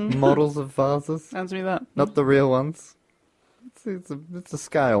 Models of vases. Answer me that. Not the real ones. It's a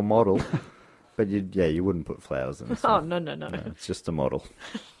scale model. But you wouldn't put flowers in this Oh, one. no. It's just a model.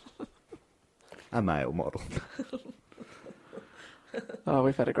 A male model. Oh,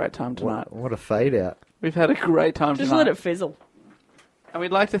 we've had a great time tonight. What a fade out. We've had a great time Just tonight. let it fizzle. And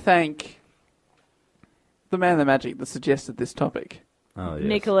we'd like to thank the man, the magic, that suggested this topic. Oh,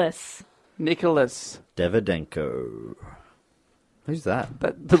 yes. Nicholas. Davydenko. Who's that?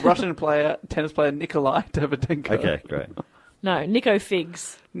 The Russian tennis player Nikolai Davydenko. Okay, great. No, Nico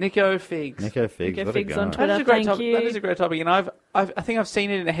Figs. Nico Figs. Nico Figs. Nico what a Figs guy. on Twitter. That is a great Thank topic. you. That is a great topic, and I think I've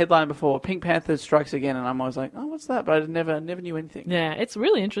seen it in a headline before. Pink Panther strikes again, and I'm always like, oh, what's that? But I never knew anything. Yeah, it's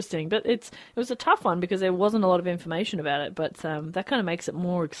really interesting, but it was a tough one because there wasn't a lot of information about it, but that kind of makes it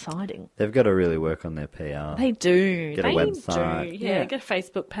more exciting. They've got to really work on their PR. They do. Get a website. Yeah, get a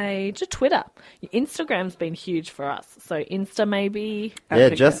Facebook page, a Twitter. Instagram's been huge for us, so Insta maybe. Yeah,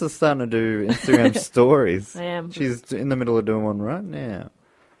 Jess is starting to do Instagram stories. I am. She's in the middle of doing one right now,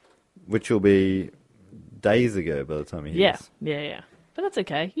 which will be days ago by the time he hears. Yeah. But that's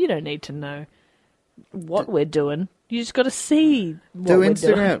okay. You don't need to know what we're doing. You just got to see what Do we're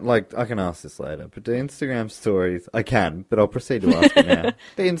Instagram, doing. like, I can ask this later, but do Instagram stories, I can, but I'll proceed to ask it now.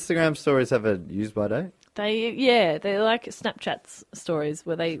 Do Instagram stories have a use-by date? They're like Snapchat stories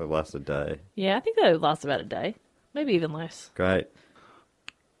where they... They last a day. Yeah, I think they last about a day. Maybe even less. Great.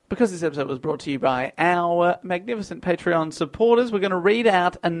 Because this episode was brought to you by our magnificent Patreon supporters, we're going to read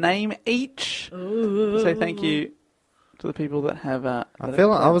out a name each. To say thank you to the people that have... I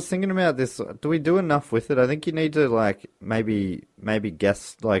was thinking about this. Do we do enough with it? I think you need to, like, maybe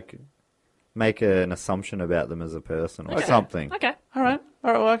guess, like, make an assumption about them as a person or something. Okay. All right,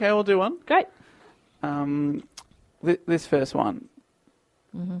 well, okay, we'll do one. Great. This first one.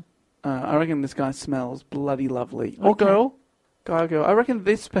 Mm-hmm. I reckon this guy smells bloody lovely. Or girl. Guy or girl. I reckon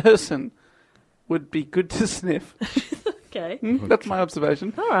this person would be good to sniff. Okay. That's my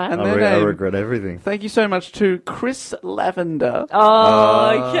observation. All right. And I regret everything. Thank you so much to Chris Lavender.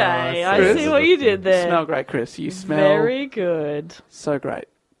 Oh, okay. I see what you did there. You smell great, Chris. You smell very good. So great.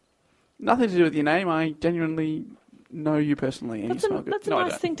 Nothing to do with your name. I genuinely know you personally, and you smell good. That's a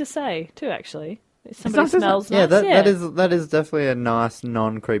nice thing to say too. Actually, if It's somebody nice, isn't it? smells Yeah, nice. that is definitely a nice,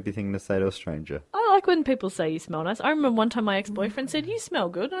 non-creepy thing to say to a stranger. I like when people say you smell nice. I remember one time my ex-boyfriend said you smell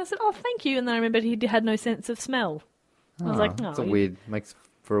good, and I said, "Oh, thank you." And then I remembered he had no sense of smell. I was like, "No." It's makes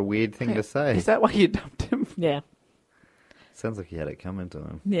for a weird thing to say. Is that why you dumped him? Yeah. Sounds like he had it coming to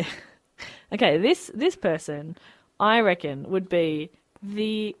him. Yeah. Okay, this person, I reckon, would be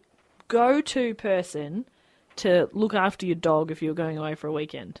the go-to person to look after your dog if you're going away for a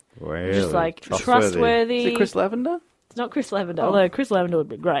weekend. Really? Just like trustworthy. Is it Chris Lavender? It's not Chris Lavender, although Chris Lavender would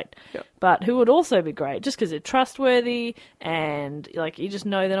be great. Yep. But who would also be great, just because they're trustworthy and like you just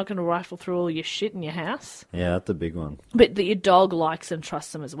know they're not going to rifle through all your shit in your house. Yeah, that's a big one. But that your dog likes and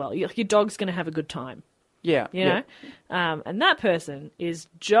trusts them as well. Your dog's going to have a good time. Yeah. You know? And that person is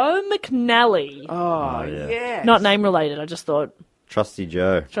Joe McNally. Oh, yeah. Not name related, I just thought. Trusty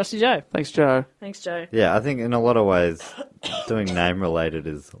Joe. Trusty Joe. Thanks, Joe. Thanks, Joe. Yeah, I think in a lot of ways, doing name related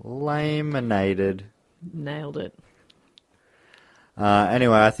is laminated. Nailed it.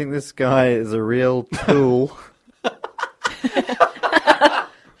 Anyway, I think this guy is a real tool.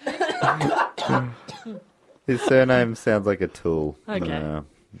 His surname sounds like a tool. Okay.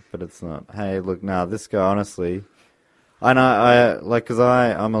 But it's not. Hey, look, this guy, honestly, I know, because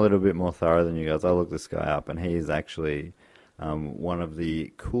I'm a little bit more thorough than you guys. I looked this guy up, and he is actually one of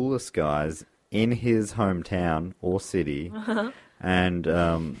the coolest guys in his hometown or city.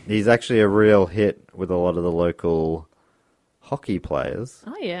 And he's actually a real hit with a lot of the local hockey players.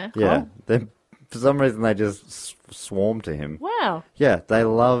 Oh, yeah. Yeah. For some reason, they just swarm to him. Wow. Yeah, they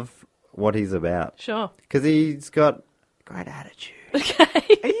love what he's about. Sure. Because he's got great attitude. Okay.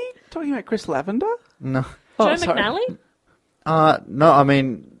 Are you talking about Chris Lavender? No. Joe sorry. McNally? No, I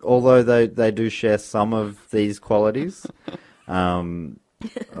mean, although they do share some of these qualities, I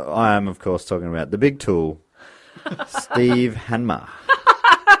am, of course, talking about the big tool, Steve Hanma.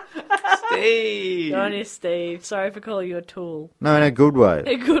 Steve. Go on here, Steve. Sorry for calling you a tool. No, in a good way.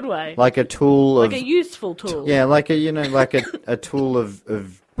 A good way. Like a tool of... Like a useful tool. Yeah, like a tool of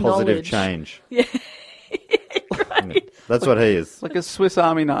positive Knowledge. change. Yeah. Right. That's what he is. Like a Swiss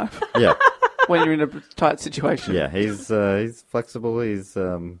Army knife Yeah. when you're in a tight situation. Yeah, he's flexible. He's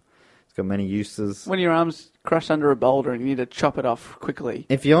got many uses. When your arm's crushed under a boulder and you need to chop it off quickly.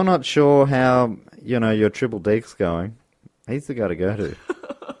 If you're not sure how, your triple deek's going, he's the guy to go to.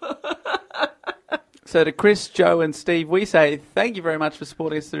 So to Chris, Joe and Steve, we say thank you very much for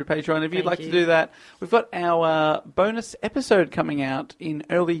supporting us through Patreon. If you'd like to do that, we've got our bonus episode coming out in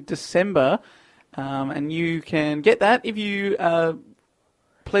early December. And you can get that if you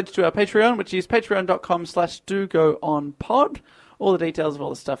pledge to our Patreon, which is patreon.com/dogoonpod. All the details of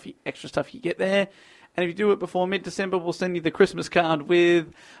all the extra stuff you get there. And if you do it before mid-December, we'll send you the Christmas card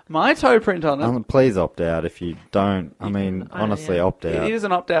with my toe print on it. Please opt out if you don't. Honestly, opt out. It is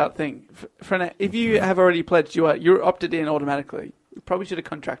an opt-out thing. If you have already pledged, you're opted in automatically. Probably should have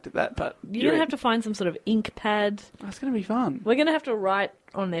contracted that, but... You're going to have to find some sort of ink pad. That's going to be fun. We're going to have to write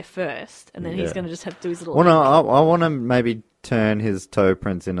on there first, and then he's going to just have to do his little... Well, no, I want to maybe turn his toe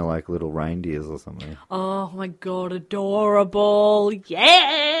prints into like little reindeers or something. Oh my god, adorable!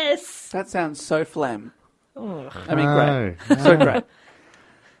 Yes. That sounds so phlegm. Ugh. I mean, great. So great.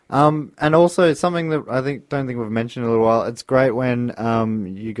 And also something that don't think we've mentioned in a little while. It's great when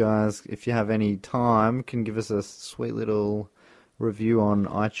you guys, if you have any time, can give us a sweet little review on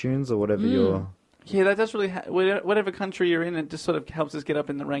iTunes or whatever you're. Yeah, that does really. Whatever country you're in, it just sort of helps us get up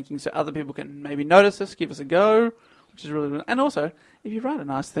in the rankings, so other people can maybe notice us, give us a go, which is really. And also, if you write a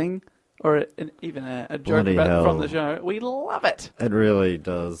nice thing or even a joke from the show, we love it. It really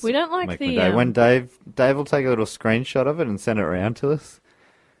does. We don't like make the my day. When Dave will take a little screenshot of it and send it around to us,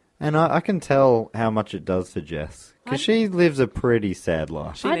 and I can tell how much it does for Jess because she lives a pretty sad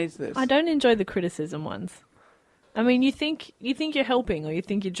life. She needs this. I don't enjoy the criticism ones. I mean, you think you're helping or you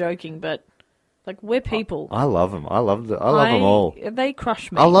think you're joking, but like we're people. I love them. I love them all. They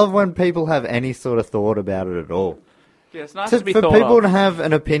crush me. I love when people have any sort of thought about it at all. Yeah, it's nice to be for thought people of. to have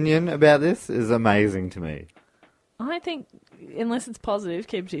an opinion about this is amazing to me. I think, unless it's positive,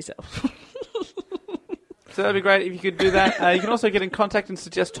 keep it to yourself. So that'd be great if you could do that. You can also get in contact and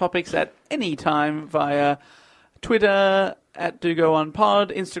suggest topics at any time via Twitter at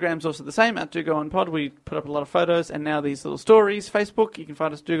DoGoOnPod. Instagram's also the same, at DoGoOnPod. We put up a lot of photos and now these little stories. Facebook, you can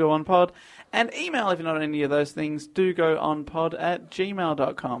find us DoGoOnPod. And email, if you're not on any of those things,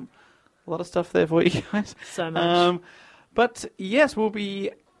 dogoonpod@gmail.com. A lot of stuff there for you guys. So much. But yes, we'll be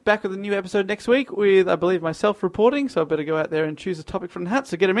back with a new episode next week with, I believe, myself reporting. So I better go out there and choose a topic from the hat.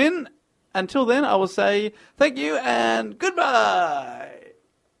 So get them in. Until then, I will say thank you and goodbye.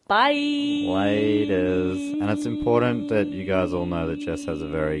 Bye. Laters. And it's important that you guys all know that Jess has a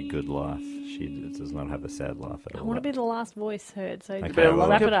very good life. She does not have a sad life at all. I want to be the last voice heard, so Okay, well,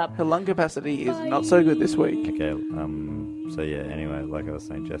 wrap it up. Her lung capacity is not so good this week. Okay, so yeah, anyway, like I was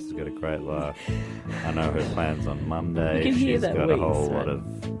saying, Jess has got a great life. I know her plans on Monday. You can hear She's that got wheeze, a whole so- lot of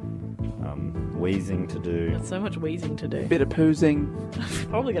wheezing to do. There's so much wheezing to do. Bit of poozing.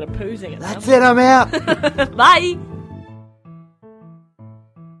 Probably got a poozing at That's it, I'm out! Bye.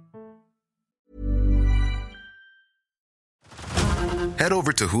 Head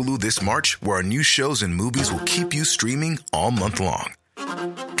over to Hulu this March, where our new shows and movies will keep you streaming all month long.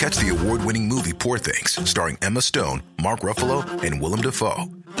 Catch the award-winning movie Poor Things, starring Emma Stone, Mark Ruffalo, and Willem Dafoe.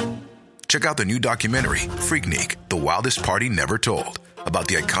 Check out the new documentary, Freaknik, The Wildest Party Never Told, about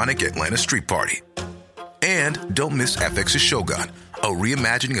the iconic Atlanta Street Party. And don't miss FX's Shogun, a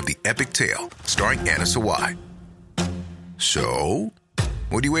reimagining of the epic tale, starring Anna Sawai. So,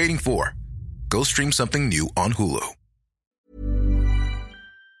 what are you waiting for? Go stream something new on Hulu.